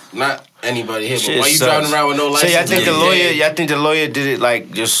you not anybody here? But Shit why you sucks. driving around with no So license? y'all think the Yeah. lawyer? Y'all think the lawyer did it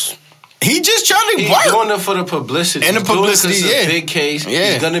like just? He just trying to He's work. doing it for the publicity. And the He's doing it 'cause publicity, it's a yeah. big case.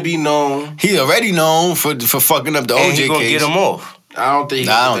 Yeah. He's gonna be known. He already known for fucking up the And OJ he gonna case. get him off. I don't think.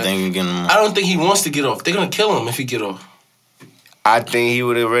 Nah, I don't think he getting him. I don't think he wants to get off. They're gonna kill him if he get off. I think he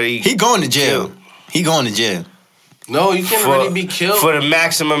would already. He going to jail. He going to jail. No, you can't already be killed. For the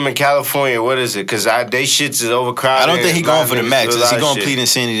maximum in California, what is it? Because they shits is overcrowded. I don't think he going for the max. If he going to shit. plead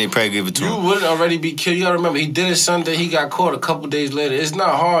insanity, they probably give it to You him. wouldn't already be killed. You gotta remember, he did it Sunday. He got caught a couple days later. It's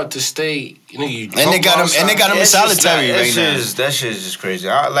not hard to stay. And they got him in solitary right now. That shit is just crazy.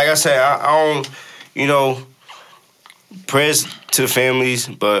 Like I said, I don't, you know, prayers to the families,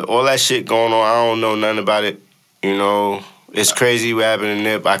 but all that shit going on, I don't know nothing about it. You know, it's crazy what happened to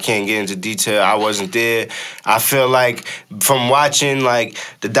Nip. I can't get into detail. I wasn't there. I feel like from watching like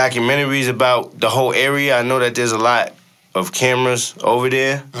the documentaries about the whole area, I know that there's a lot of cameras over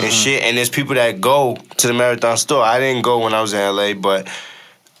there and shit, and there's people that go to the Marathon store. I didn't go when I was in LA, but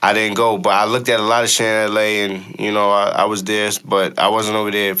I didn't go. But I looked at a lot of shit in LA, and you know, I was there, but I wasn't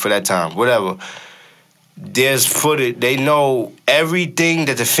over there for that time. Whatever. There's footage. They know everything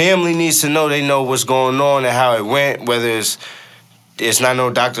that the family needs to know. They know what's going on and how it went, whether it's not no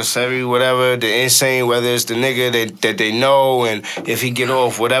Dr. Sebi, whatever, the insane, whether it's the nigga that they know, and if he get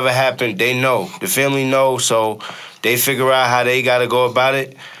off, whatever happened, they know. The family know, so they figure out how they got to go about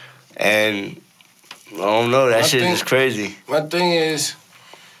it. And I don't know, that shit is crazy. My thing is,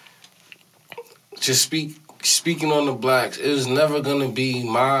 just speaking on the blacks, it was never going to be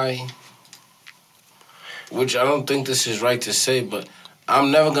which I don't think this is right to say, but I'm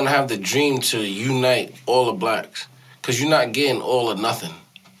never going to have the dream to unite all the blacks. Because you're not getting all or nothing.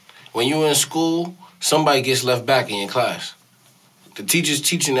 When you're in school, somebody gets left back in your class. The teacher's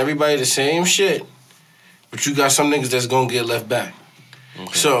teaching everybody the same shit, but you got some niggas that's going to get left back.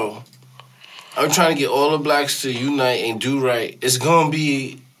 Okay. So, I'm trying to get all the blacks to unite and do right. It's going to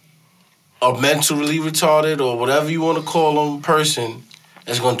be a mentally retarded or whatever you want to call them person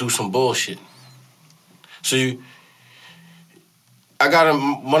that's going to do some bullshit. So I got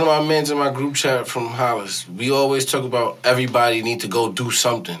one of my mans in my group chat from Hollis. We always talk about everybody need to go do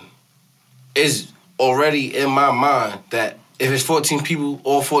something. It's already in my mind that if it's 14 people,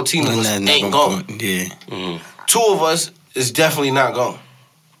 all 14 of us ain't going. Yeah. Mm-hmm. 2 of us is definitely not going.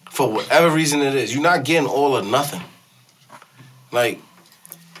 For whatever reason it is. You're not getting all or nothing. Like,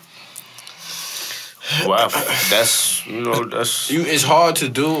 wow, that's, you know, it's hard to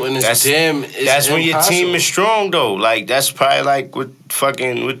do, and it's damn. That's when your team is strong, though. Like, that's probably like with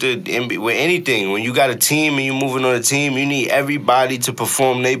anything. When you got a team and you moving on a team, you need everybody to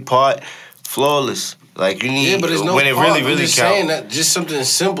perform their part flawless. Like, you need, but it's no when it part. really I'm just saying that just something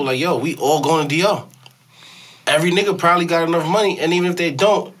simple, like, yo, we all going to DR. Every nigga probably got enough money, and even if they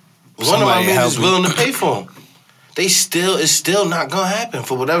don't, one of my men is willing to pay for them. It's still not gonna happen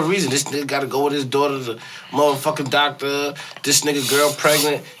for whatever reason. This nigga gotta go with his daughter to the motherfucking doctor. This nigga girl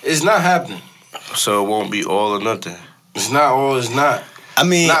pregnant. It's not happening. So it won't be all or nothing. It's not all. It's not. I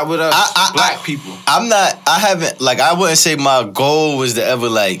mean, not with us black people. I wouldn't say my goal was to ever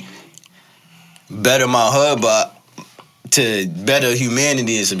like better my hood, but to better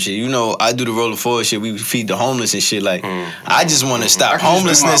humanity and some shit. You know, I do the roller forward shit. We feed the homeless and shit. Like, I just want to stop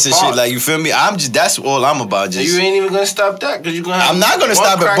homelessness and shit. Like, you feel me? That's all I'm about. Just you ain't even gonna stop that because you gonna have. I'm not gonna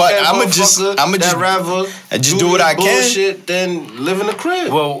stop it, but I'ma just do what I can. Bullshit, then live in the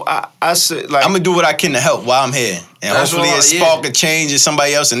crib. Well, I said like I'm gonna do what I can to help while I'm here, and hopefully it spark a change in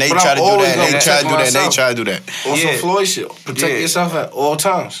somebody else, and they try to do that, and they try to do that, and they try to do that. On some Floyd shit, protect yourself at all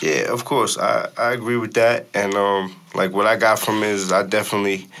times. Yeah, of course, I agree with that, and like what I got from it is I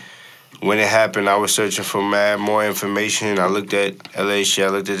definitely, when it happened, I was searching for more information. I looked at LA shit. I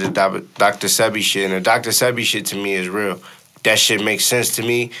looked at the Dr. Sebi shit, and the Dr. Sebi shit to me is real. That shit makes sense to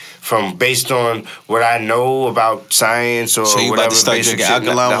me based on what I know about science or so you whatever. About to start drinking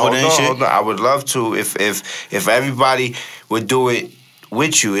alkaline water and shit? Hold on. I would love to if everybody would do it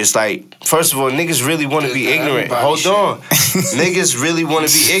with you. It's like, first of all, niggas really want to be ignorant. Hold on. Niggas really want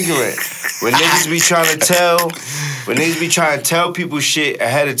to be ignorant. When niggas be trying to tell people shit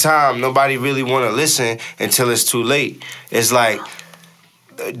ahead of time, nobody really want to listen until it's too late. It's like,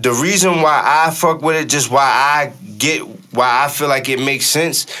 the reason why I fuck with it, just why I feel like it makes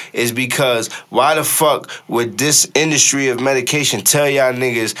sense is because why the fuck would this industry of medication tell y'all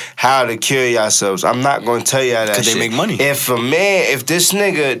niggas how to cure yourselves? I'm not gonna tell y'all that shit. Because they make money. If this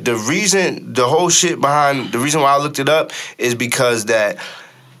nigga, the reason why I looked it up is because that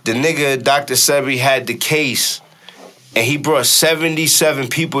the nigga, Dr. Sebi, had the case and he brought 77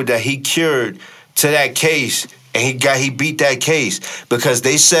 people that he cured to that case. And he beat that case because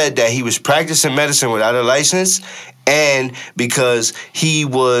they said that he was practicing medicine without a license, and because he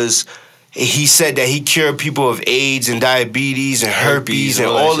said that he cured people of AIDS and diabetes and herpes and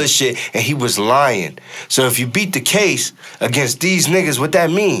all this shit, and he was lying. So if you beat the case against these niggas, what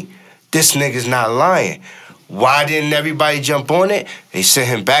that mean? This nigga's not lying. Why didn't everybody jump on it? They sent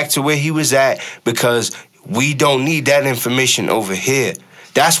him back to where he was at because We don't need that information over here.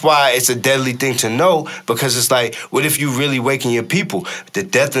 That's why it's a deadly thing to know, because it's like, what if you really waking your people? The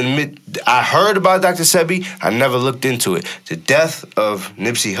death of I heard about Dr. Sebi, I never looked into it. The death of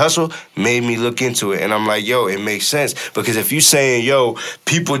Nipsey Hussle made me look into it, and I'm like, yo, it makes sense, because if you saying, yo,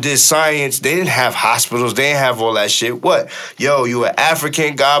 people did science, they didn't have hospitals, they didn't have all that shit. What? Yo, you an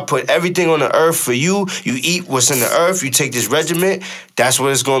African, God put everything on the earth for you. You eat what's in the earth. You take this regiment. That's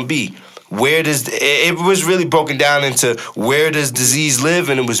what it's gonna be. Where does it was really broken down into where does disease live,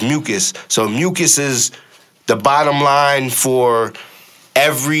 and it was mucus. So mucus is the bottom line for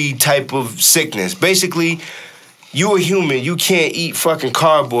every type of sickness. Basically, you a human, you can't eat fucking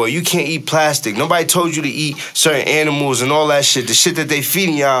cardboard, you can't eat plastic. Nobody told you to eat certain animals and all that shit. The shit that they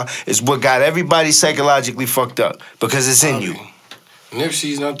feeding y'all is what got everybody psychologically fucked up, because it's in you.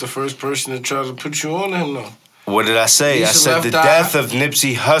 Nipsey's not the first person to try to put you on him, though. What did I say? Lisa I said Left the death of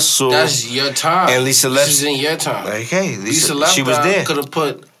Nipsey Hussle. That's your time. And Lisa Left. This is in your time. Like, hey, Lisa Left she was there. could have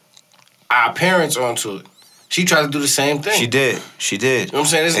put our parents onto it. She tried to do the same thing. She did. You know what I'm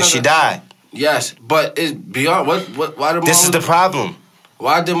saying? And she died. Yes, but it's beyond. Why did This is the problem.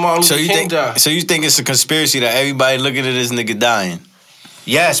 Why did Martin Luther King die? So you think it's a conspiracy that everybody looking at this nigga dying?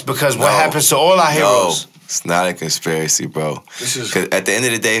 Yes, because what happens to all our heroes? No, it's not a conspiracy, bro. Because at the end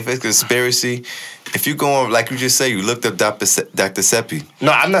of the day, if it's a conspiracy, if you go on, like you just say, you looked up Dr. Seppi.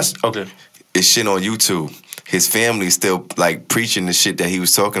 No, I'm not. Okay. It's shit on YouTube. His family's still like preaching the shit that he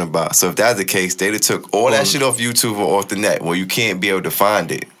was talking about. So if that's the case, they'd have took all that shit off YouTube or off the net where you can't be able to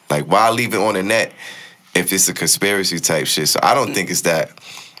find it. Like, why leave it on the net if it's a conspiracy type shit? So I don't think it's that.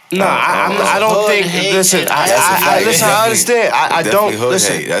 No, I don't think. Listen, I understand. I don't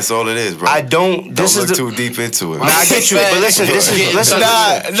listen. Hate. That's all it is, bro. I don't. This Don't is look too deep into it. Nah, I get you, but listen. shitty cuz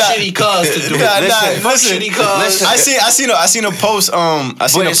to do it. Listen, I seen a post. I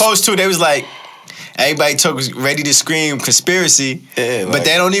seen a post too. They was like, everybody was ready to scream conspiracy, but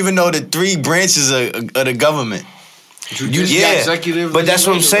they don't even know the three branches of the government. Executive, but that's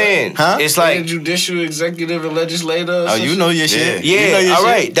what I'm saying. Huh? It's like judicial, executive, and legislator. Oh, you know your shit. Yeah, you know your all shit.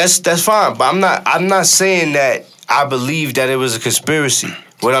 right. That's fine. But I'm not saying that I believe that it was a conspiracy.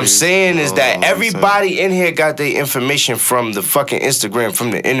 What I'm saying is that everybody in here got their information from the fucking Instagram,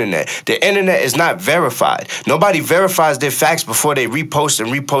 from the internet. The internet is not verified. Nobody verifies their facts before they repost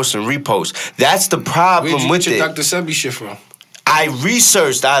and repost and repost. That's the problem with it. Where'd you get Dr. Sebi shit from? I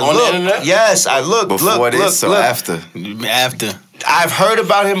researched. I On looked. the internet? Yes, I looked. Before this or after? After. I've heard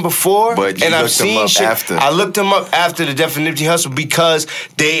about him before, But you and I've looked him seen up shit. after. I looked him up after the death of Nipsey Hussle because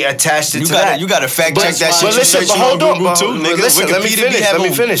they attached it to that. You gotta fact check that shit. But listen, but hold on, Google too, nigga. listen. Let me Wikipedia finish. be having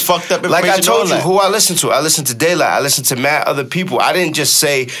Let me finish. Fucked up like I information told on you, that. who I listened to. I listened to Daylight. I listened to mad other people. I didn't just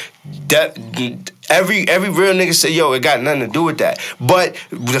say that. Every real nigga say, yo, it got nothing to do with that. But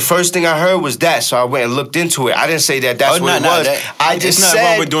the first thing I heard was that, so I went and looked into it. I didn't say that that's what it was. I just it's not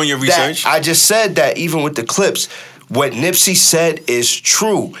said wrong with doing your research. I just said that even with the clips, what Nipsey said is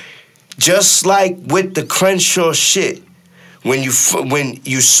true. Just like with the Crenshaw shit. When you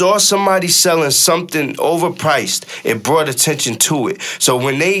saw somebody selling something overpriced, it brought attention to it. So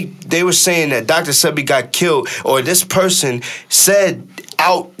when they were saying that Dr. Sebi got killed, or this person said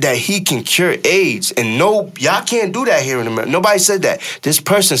out that he can cure AIDS, and no, y'all can't do that here in America. Nobody said that. This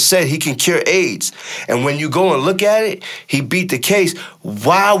person said he can cure AIDS, and when you go and look at it, he beat the case.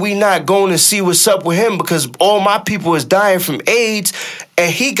 Why are we not going to see what's up with him? Because all my people is dying from AIDS,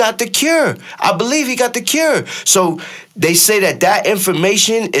 and he got the cure. I believe he got the cure. So they say that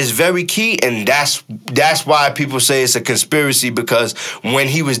information is very key, and that's why people say it's a conspiracy, because when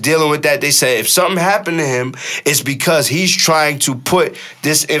he was dealing with that, they said if something happened to him, it's because he's trying to put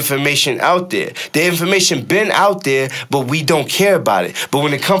this information out there. The information been out there, but we don't care about it. But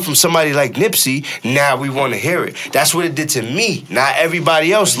when it comes from somebody like Nipsey, now we want to hear it. That's what it did to me. Not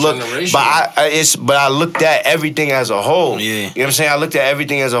everybody else looked, but I looked at everything as a whole. Yeah. You know what I'm saying? I looked at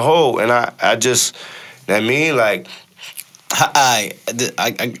everything as a whole, and I just, you know what I mean, like. I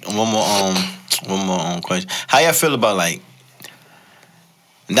one more question. How y'all feel about, like,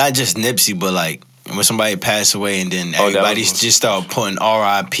 not just Nipsey, but like when somebody passed away and then everybody just start putting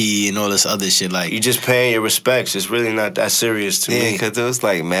R.I.P. and all this other shit, like, you just paying your respects. It's really not that serious to me. Yeah, because it was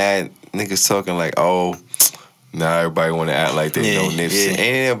like mad niggas talking like, oh, now everybody want to act like they know Nipsey. Yeah.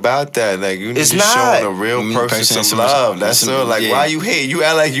 Ain't it about that? Like, you It's just not. showing a real person some love. That's all. Like, why you hate? You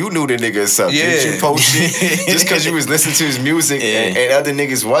act like you knew the nigga or something. Yeah. You post shit just because you was listening to his music and other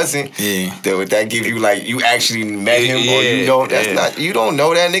niggas wasn't. Yeah. That give you, like, you actually met him or you don't. That's not, you don't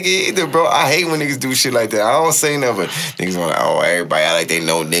know that nigga either, bro. I hate when niggas do shit like that. I don't say nothing. Niggas are like, oh, everybody act like they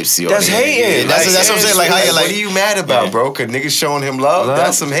know Nipsey. That's hating. That's what I'm saying. Like, how you like? What are you mad about, bro? Because niggas showing him love?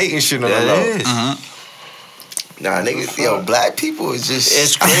 That's some hating shit on the low. Nah, niggas, yo, black people is just.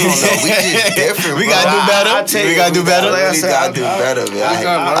 It's I don't crazy. know, we just different. We bro. gotta do better. We gotta do better. Like I said, gotta do better, man. I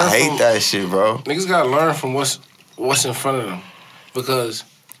gotta I learn hate from- that shit, bro. Niggas gotta learn from what's in front of them, because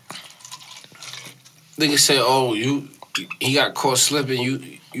niggas say, "Oh, he got caught slipping."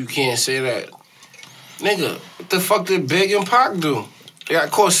 You can't say that, nigga. What the fuck did Big and Pac do? They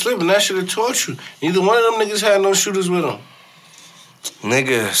got caught slipping. That should have taught you. Neither one of them niggas had no shooters with them.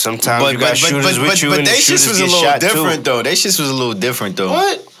 Nigga, sometimes you got shooters with you but and the they shit shooters was a get little shot different too. though. They shit was a little different though.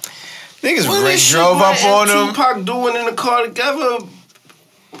 What? Niggas What Rick is shit drove up Mike on and them. Tupac doing in the car together on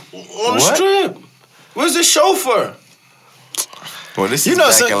the What? strip? Where's the chauffeur? Well, this You is know,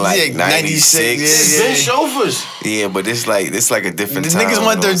 back some- in like yeah, 96, 96. It's Yeah. been chauffeurs. Yeah, but it's like a different These time. niggas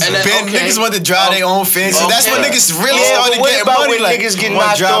want their though. And then, bend, okay. niggas want to drive their own fence. So that's when Okay. niggas really Yeah, started but what getting about money. when Like, niggas get I wanna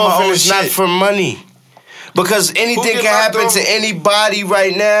knocked drive my off and own it's not shit. for money? Because anything get can knocked happen off? to anybody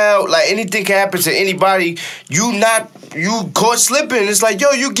right now. Like anything can happen to anybody. You caught slipping. It's like,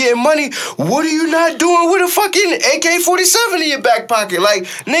 yo, you getting money. What are you not doing with a fucking AK-47 in your back pocket? Like,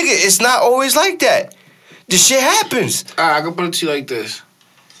 nigga, it's not always like that. This shit happens. Alright, I can put it to you like this.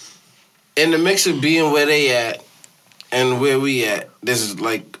 In the mix of being where they at and where we at, this is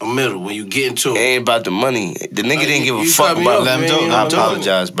like a middle when you get into It it. ain't about the money. The nigga didn't give a You fuck cut me about off, Let him man. do it. You Let I him do it.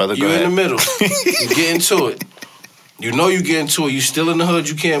 apologize, brother. Go You in ahead. the middle. You get into it. You know you get into it. You still in the hood.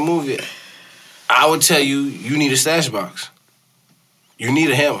 You can't move it. I would tell you, you need a stash box. You need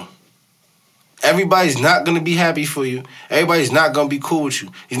a hammer. Everybody's not gonna be happy for you. Everybody's not gonna be cool with you.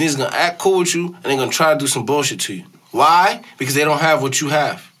 These niggas gonna act cool with you, and they're gonna try to do some bullshit to you. Why? Because they don't have what you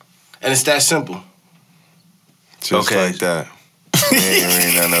have, and it's that simple. Just Okay. like that.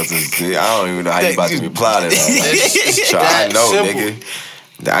 Ain't nothing else to say. I don't even know how you about to reply to that. It's So I that know, simple. nigga.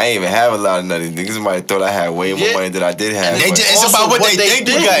 I ain't even have a lot of nothing. Niggas might have thought I had way more Yeah. money than I did have. They but- just, it's Also about what what they they think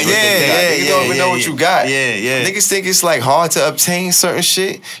you think. got. What they Yeah, got. yeah, Niggas yeah. don't even know yeah, what you got. Yeah, yeah. Niggas think it's like hard to obtain certain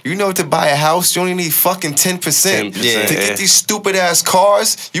shit. You know, to buy a house, you only need fucking 10%. 10%, To yeah. get these stupid ass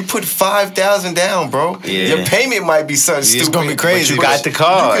cars, you put 5,000 down, bro. Yeah. Your payment might be something It's stupid. gonna be but crazy. You got the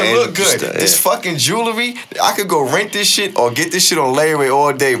car You can and look good. just, This yeah. fucking jewelry, I could go rent this shit or get this shit on layaway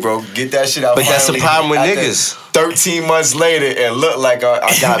all day, bro. Get that shit out. But that's the finally problem with after niggas. 13 months later and look like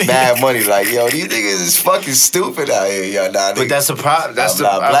I got bad money. Like, yo, these niggas is fucking stupid out here, yo. Nah, But that's the problem. That's the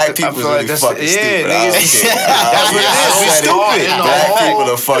black people feel like really that's fucking stupid. I don't niggas. care. That's what it is. We I said stupid. Black people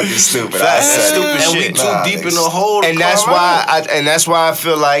are fucking stupid. I That's said it. stupid And we shit. too Nah, deep in niggas. the hole. to And that's climb why out. I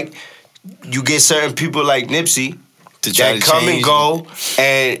feel like you get certain people like Nipsey To try that to come and change go,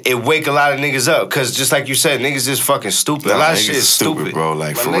 and it wake a lot of niggas up. Cause just like you said, niggas is fucking stupid. Nah, a lot of niggas shit is stupid, bro.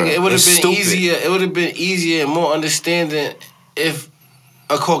 Like, My for nigga, real. it would have It's been stupid. easier. It would have been easier and more understanding if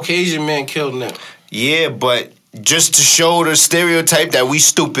a Caucasian man killed Nip. Yeah, but just to show the stereotype that we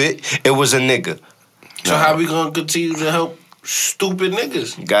stupid, it was a nigga. So how we gonna continue to help stupid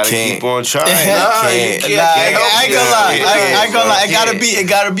niggas? You gotta Can't. keep on trying. Nah, you Can't. can't I ain't gonna lie. Yeah, I ain't gonna lie. yeah. It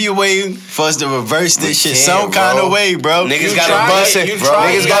gotta be a way for us to reverse this shit can't, some kind bro. of way, bro. Niggas You gotta tried bust it, it, you bro.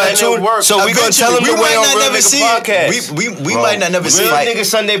 tried Niggas it, gotta and it tune. worked. So we gonna tell them the we way might on not Real never Nigga see Podcast. it. We Bro, might not never see Real it. Nigga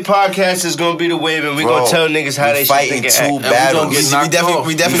Sunday Podcast is gonna be the wave, and we Bro, gonna tell niggas how we they should fighting think two and act. battles. get We knocked off.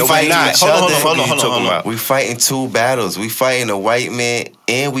 definitely No, we fighting not. each other. Hold on, Hold on, talking about? We fighting two battles. We fighting a white man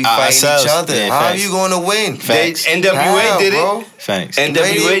and we fighting Ourselves. each other. Yeah, How are facts. you gonna win? They, Facts. NWA How, did it. bro? Thanks. NWA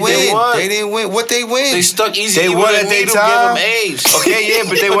They didn't did win. what? They didn't win. What they win? They stuck easy. They Even won the at their needle time. Gave them AIDS. Okay, yeah,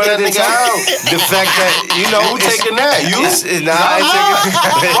 but they Put won at that the nigga time. out. The fact that Who taking that? You? Nah,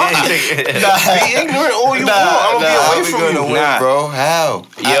 I ain't taking. Be ignorant all you want. I'm gonna How be we away from gonna you. win, Nah. bro? How?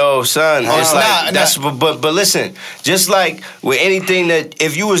 Yo, son, it's Nah, like nah. that's but listen, just like with anything that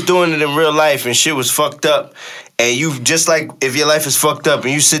if you was doing it in real life and shit was fucked up, and you just like if your life is fucked up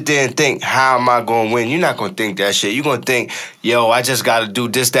and you sit there and think, how am I gonna win? You're not gonna think that shit. You're gonna think, yo, I just gotta do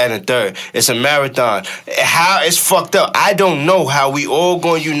this, that, and the third. It's a marathon. How it's fucked up. I don't know how we all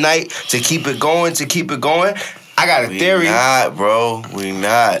gonna unite to keep it going, I got a We theory. not, bro. We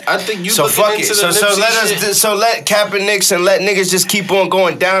not. I think you So looking fuck into it. the So Nipsey let shit. us. So let Kaepernick and let niggas just keep on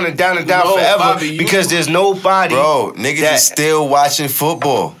going down and down and down No, forever Bobby, you- because there's nobody. Bro, niggas that- is still watching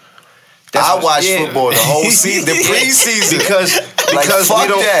football. That's I what- watch yeah. football the whole season, the preseason. because Like, fuck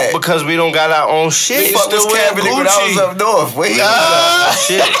that. because we don't got our own shit. Niggas Fuck was still wearing Kaepernick when I was Gucci. up north? Where he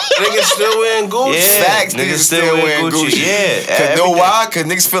Shit. Niggas still wearing Gucci. Yeah. Facts, niggas niggas still still wearing wearing Gucci. Gucci. Yeah, Cause know everything. why? Cause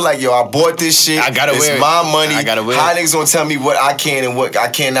niggas feel like, yo, I bought this shit. I gotta it's wear it. my money. I gotta wear How it. niggas gonna tell me what I can and what I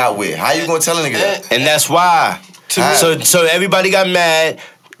cannot wear? How you gonna tell a nigga that? And that's why. me- So everybody got mad.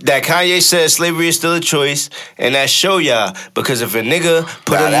 that Kanye said slavery is still a choice, and that show y'all because if a nigga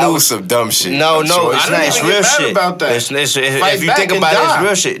put a that new was some dumb shit. No, A it's choice. not. It's even real get mad shit. about that. If you back think and about it, die. it's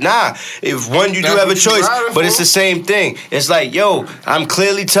real shit. Nah, if one you do That's have a what you choice, riding but for? it's the same thing. It's like, yo, I'm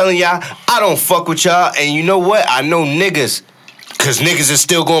clearly telling y'all, I don't fuck with y'all, and you know what? I know niggas. Cause niggas is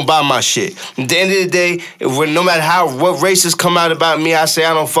still gonna buy my shit. At the end of the day, no matter what racists come out about me, I say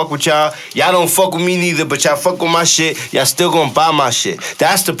I don't fuck with y'all. Y'all don't fuck with me neither, but y'all fuck with my shit. Y'all still gonna buy my shit.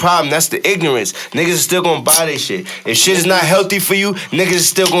 That's the problem. That's the ignorance. Niggas is still gonna buy their shit. If shit is not healthy for you, niggas is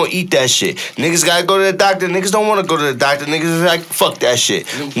still gonna eat that shit. Niggas gotta go to the doctor. Niggas don't wanna go to the doctor. Niggas is like, fuck that shit.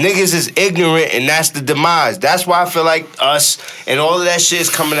 Niggas is ignorant, and that's the demise. That's why I feel like us and all of that shit is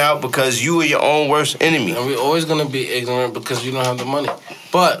coming out because you are your own worst enemy. And we're always gonna be ignorant because we don't have the money.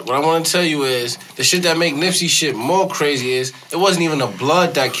 But what I want to tell you is the shit that make Nipsey shit more crazy is it wasn't even the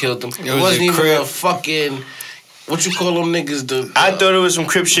blood that killed him. It was wasn't a even crib. the fucking what you call them niggas. I thought it was some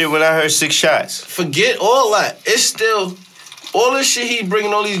Crip shit when I heard 6 shots. Forget all that. It's still all this shit. He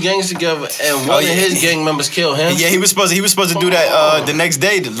bringing all these gangs together, and one of his gang members killed him. Yeah, he was supposed to do that the next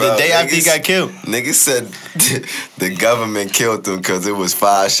day, the Bro, day after he niggas- got killed. Niggas said the government killed him because it was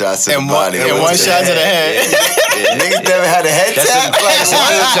 5 shots in And the one, body. and one shot to the head. Niggas never had a head That's tap. a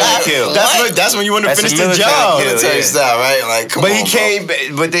military kill. That's when you want to That's a finish the military job. kill. Military Yeah. style, right? Like, come But on, he bro. came back,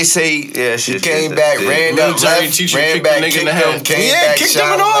 but they say, yeah, He came back, ran up, Military left, teacher ran kicked back, the nigga in kicked the him, head. came Yeah, back, kicked shot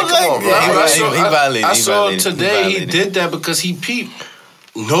him and him. all, Like, come on, like, bro. yeah, I violated, I he saw violated, he today he violated. did that because he peeped.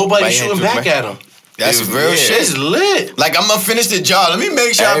 Nobody Right shooting hand, back right. at him. That's It was- real yeah. shit. It's lit. Like, I'm gonna finish the job. Let me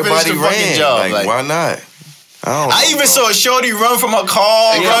make sure I finish Everybody the fucking ran. job. Like, why not? I even saw a shorty run from her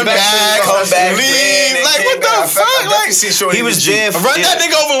car, And run come back to the back, car, come back, leave. ran, and Like, came what back. the I fuck? Like, he was there. run that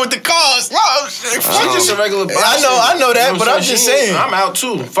nigga over with the cars. Oh, shit, fuck It's this just a regular boxing. I know that, You but what I'm just saying? saying. I'm out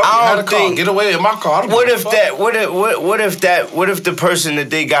too. Fuck I you, had a don't car. think- Get away in my car. I don't What give a if fuck. that? What if the person that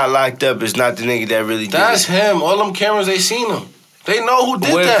they got locked up is not the nigga that really did That's it? him. All them cameras, they seen him. They know who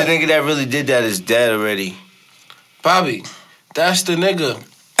did What that. if the nigga that really did that is dead already? Bobby, that's the nigga.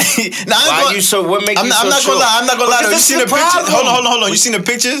 Why you so? What make I'm you not, so I'm not sure? gonna lie. I'm not gonna lie. Because though. You this seen is the the pictures? problem. Hold on. You seen the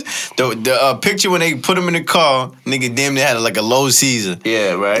pictures? The picture when they put him in the car, nigga damn near had like a low Caesar.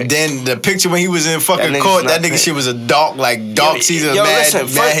 Yeah, right. Then the picture when he was in That fucking nigga's court, not that nigga fit. shit was a dark Caesar, yo, mad listen,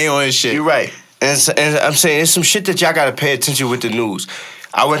 first- hair on his shit. You're right. And I'm saying there's some shit that y'all gotta pay attention with the news.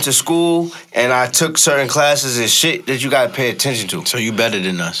 I went to school and I took certain classes and shit that you gotta pay attention to. So you better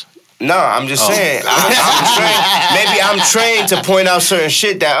than us. No, I'm just saying. I'm trained. Maybe I'm trained to point out certain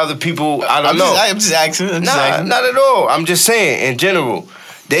shit that other people I don't know. I'm just asking. Nah, not at all. I'm just saying, in general,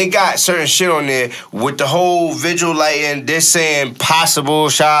 they got certain shit on there with the whole vigil lighting. They're saying possible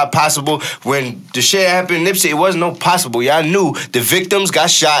shot, possible. When the shit happened in Nipsey, it wasn't no possible. Y'all knew the victims got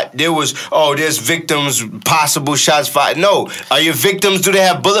shot. There's victims, possible shots fired. No. Are your victims, do they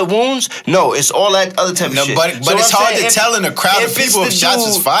have bullet wounds? No. It's all that other type No, of shit. but So it's I'm hard saying, to tell in a crowd of if it's people if the shots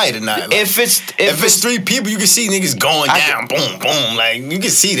dude- is fired or not. Like, If it's 3 people, you can see niggas going down, boom, boom. Like you can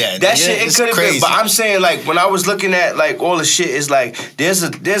see that. That nigga. shit, it It's could have crazy. been. But I'm saying, like, when I was looking at like all the shit, it's like there's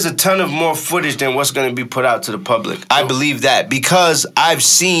a ton of more footage than what's gonna be put out to the public. I believe that because I've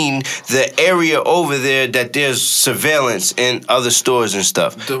seen the area over there that there's surveillance in other stores and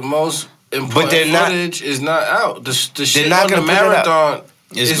stuff. The most important they're not- footage is not out. The shit not on the gonna put it out. marathon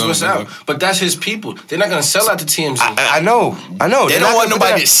It's is gonna what's be- out. But that's his people. They're not gonna sell out to TMZ. I know. They They're don't not want gonna put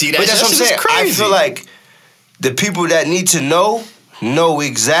nobody that- to see that. But that's That what I'm shit is saying. crazy. I feel like the people that need to know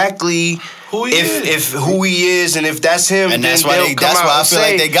exactly Who he is. if who he is and if that's him. And then that's why they'll they- come that's out why I and feel like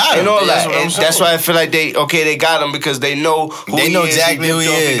say they got him. and all That's that. what I'm And saying. that's why I feel like they got him because they know who They he know is. exactly who he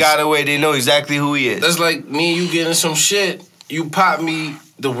dipped off and is. got away. They know exactly who he is. That's like me and you getting some shit. You pop me.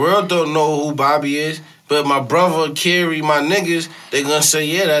 The world don't know who Bobby is. But my brother, Kerry, my niggas, they gonna say,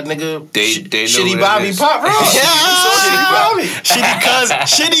 yeah, that nigga, They know Shitty who that Bobby is. Pop Ross.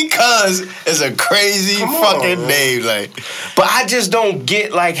 Shitty cuz is a crazy Come on, fucking man. name. Like, But I just don't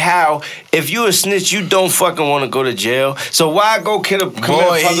get like how if you a snitch, you don't fucking want to go to jail. So why go commit a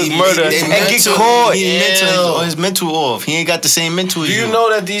public murder and get caught? His mental off. He ain't got the same mental as Do you know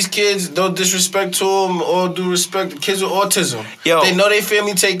that these kids, don't disrespect to them or do respect to kids with autism? Yo. They know their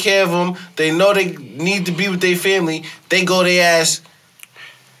family take care of them. They know they need to be with their family. They go their ass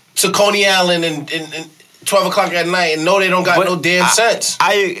to Coney Island and 12 o'clock at night and know they don't got But no damn sense.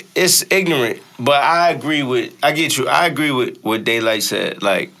 It's ignorant, but I get you. I agree with what Daylight said.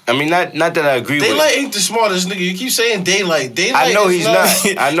 Like, I mean, not that I agree with. Daylight ain't the smartest nigga. You keep saying Daylight. Daylight I know is he's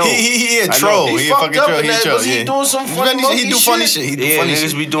not. I know. He a I know. troll. He He a fucked fucking up troll. in He a that. troll. Was he yeah. doing some funny monkey He do funny shit? shit. He do Yeah, funny niggas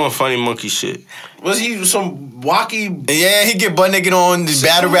shit. be doing funny monkey shit. Was he some wacky? Yeah, he get butt naked on the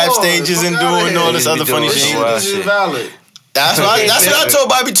battle Come rap on, stages fuck and outta doing here. all this Niggas other be funny doing This shit. some wild shit is shit. valid. That's what I told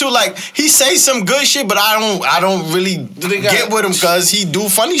Bobby too. Like he say some good shit, but I don't really get with him because he do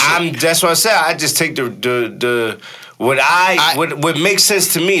funny shit. That's what I said. I just take the what makes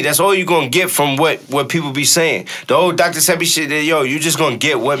sense to me. That's all you're gonna get from what people be saying. The old Dr. Sebi shit. Yo, you just gonna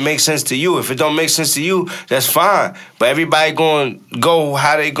get what makes sense to you. If it don't make sense to you, that's fine. But everybody gonna go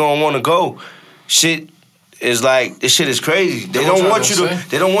how they gonna want to go. Shit is like this. Shit is crazy. They don't want you to.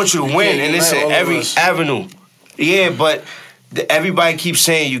 They don't want you to win, and it's in every avenue. Yeah, but everybody keeps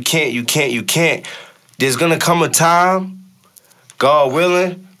saying you can't. There's gonna come a time, God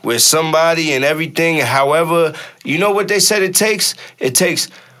willing, where somebody and everything, however, you know what they said it takes? It takes,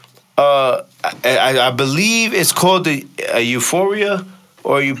 I believe it's called a euphoria,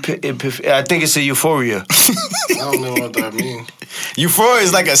 or I think it's a euphoria. I don't know what that means. Euphoria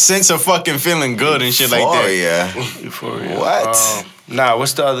is like a sense of fucking feeling good and shit like that. Euphoria. What? Nah,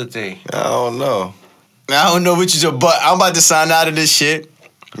 what's the other thing? I don't know. I don't know what you do, but I'm about to sign out of this shit.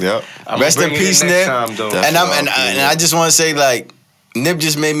 Yep. Rest in peace, Nip. And I just want to say, like, Nip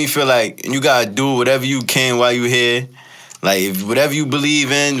just made me feel like you gotta do whatever you can while you here. Like, if whatever you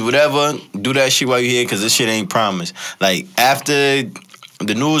believe in, whatever, do that shit while you here, because this shit ain't promised. Like, after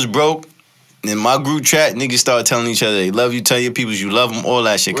the news broke, in my group chat, niggas started telling each other they love you, tell your peoples you love them, all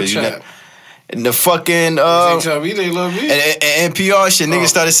that shit. Because you know, the fucking they tell me they love me. And NPR shit, niggas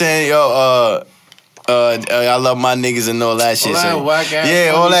started saying, yo, I love my niggas and all that shit. All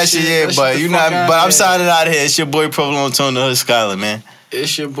that all that shit, yeah. But you not. But I'm signing out of here. It's your boy Provolone Tone, the Hood Scholar, man.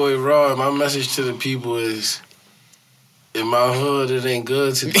 It's your boy Raw. And my message to the people is, in my hood, it ain't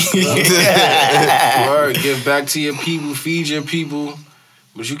good to Word, give back to your people, feed your people.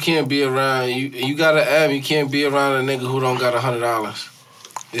 But you can't be around. You gotta add. You can't be around a nigga who don't got $100.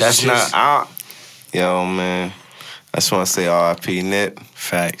 That's just, not. Yo, man. I just want to say R.I.P. Nip.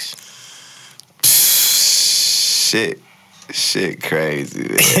 Facts. Shit crazy,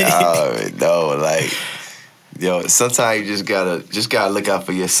 man. I don't even know, like, yo, sometimes you just gotta look out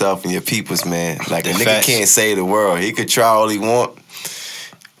for yourself and your peoples, man. Like, a nigga can't save the world. He could try all he want.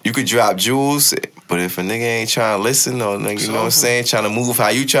 You could drop jewels, but if a nigga ain't trying to listen or, you know what I'm saying, trying to move how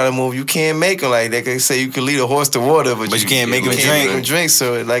you trying to move, you can't make him. Like, they can say you can lead a horse to water, but you can't make him drink.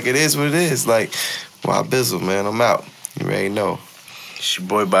 So, like, it is what it is. Like, my bizzle, man, I'm out. You already know. It's your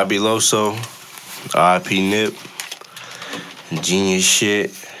boy Bobby Loso, R.I.P. Nip. Genius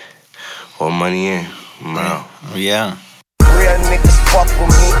shit, or money in. I'm out. Yeah. Real niggas fuck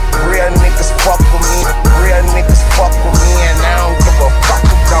with me. Real niggas fuck with me. Real niggas fuck with me, and I don't give a fuck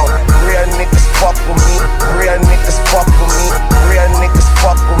who don't. Real niggas fuck with me. Real niggas fuck with me. Real niggas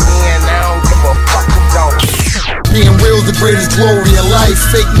fuck with me, and I don't give a fuck who don't. Being real's the greatest glory in life.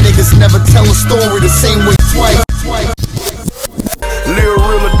 Fake niggas never tell a story the same way twice. Live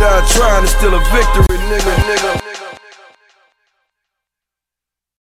real or die trying to steal a victory, nigga.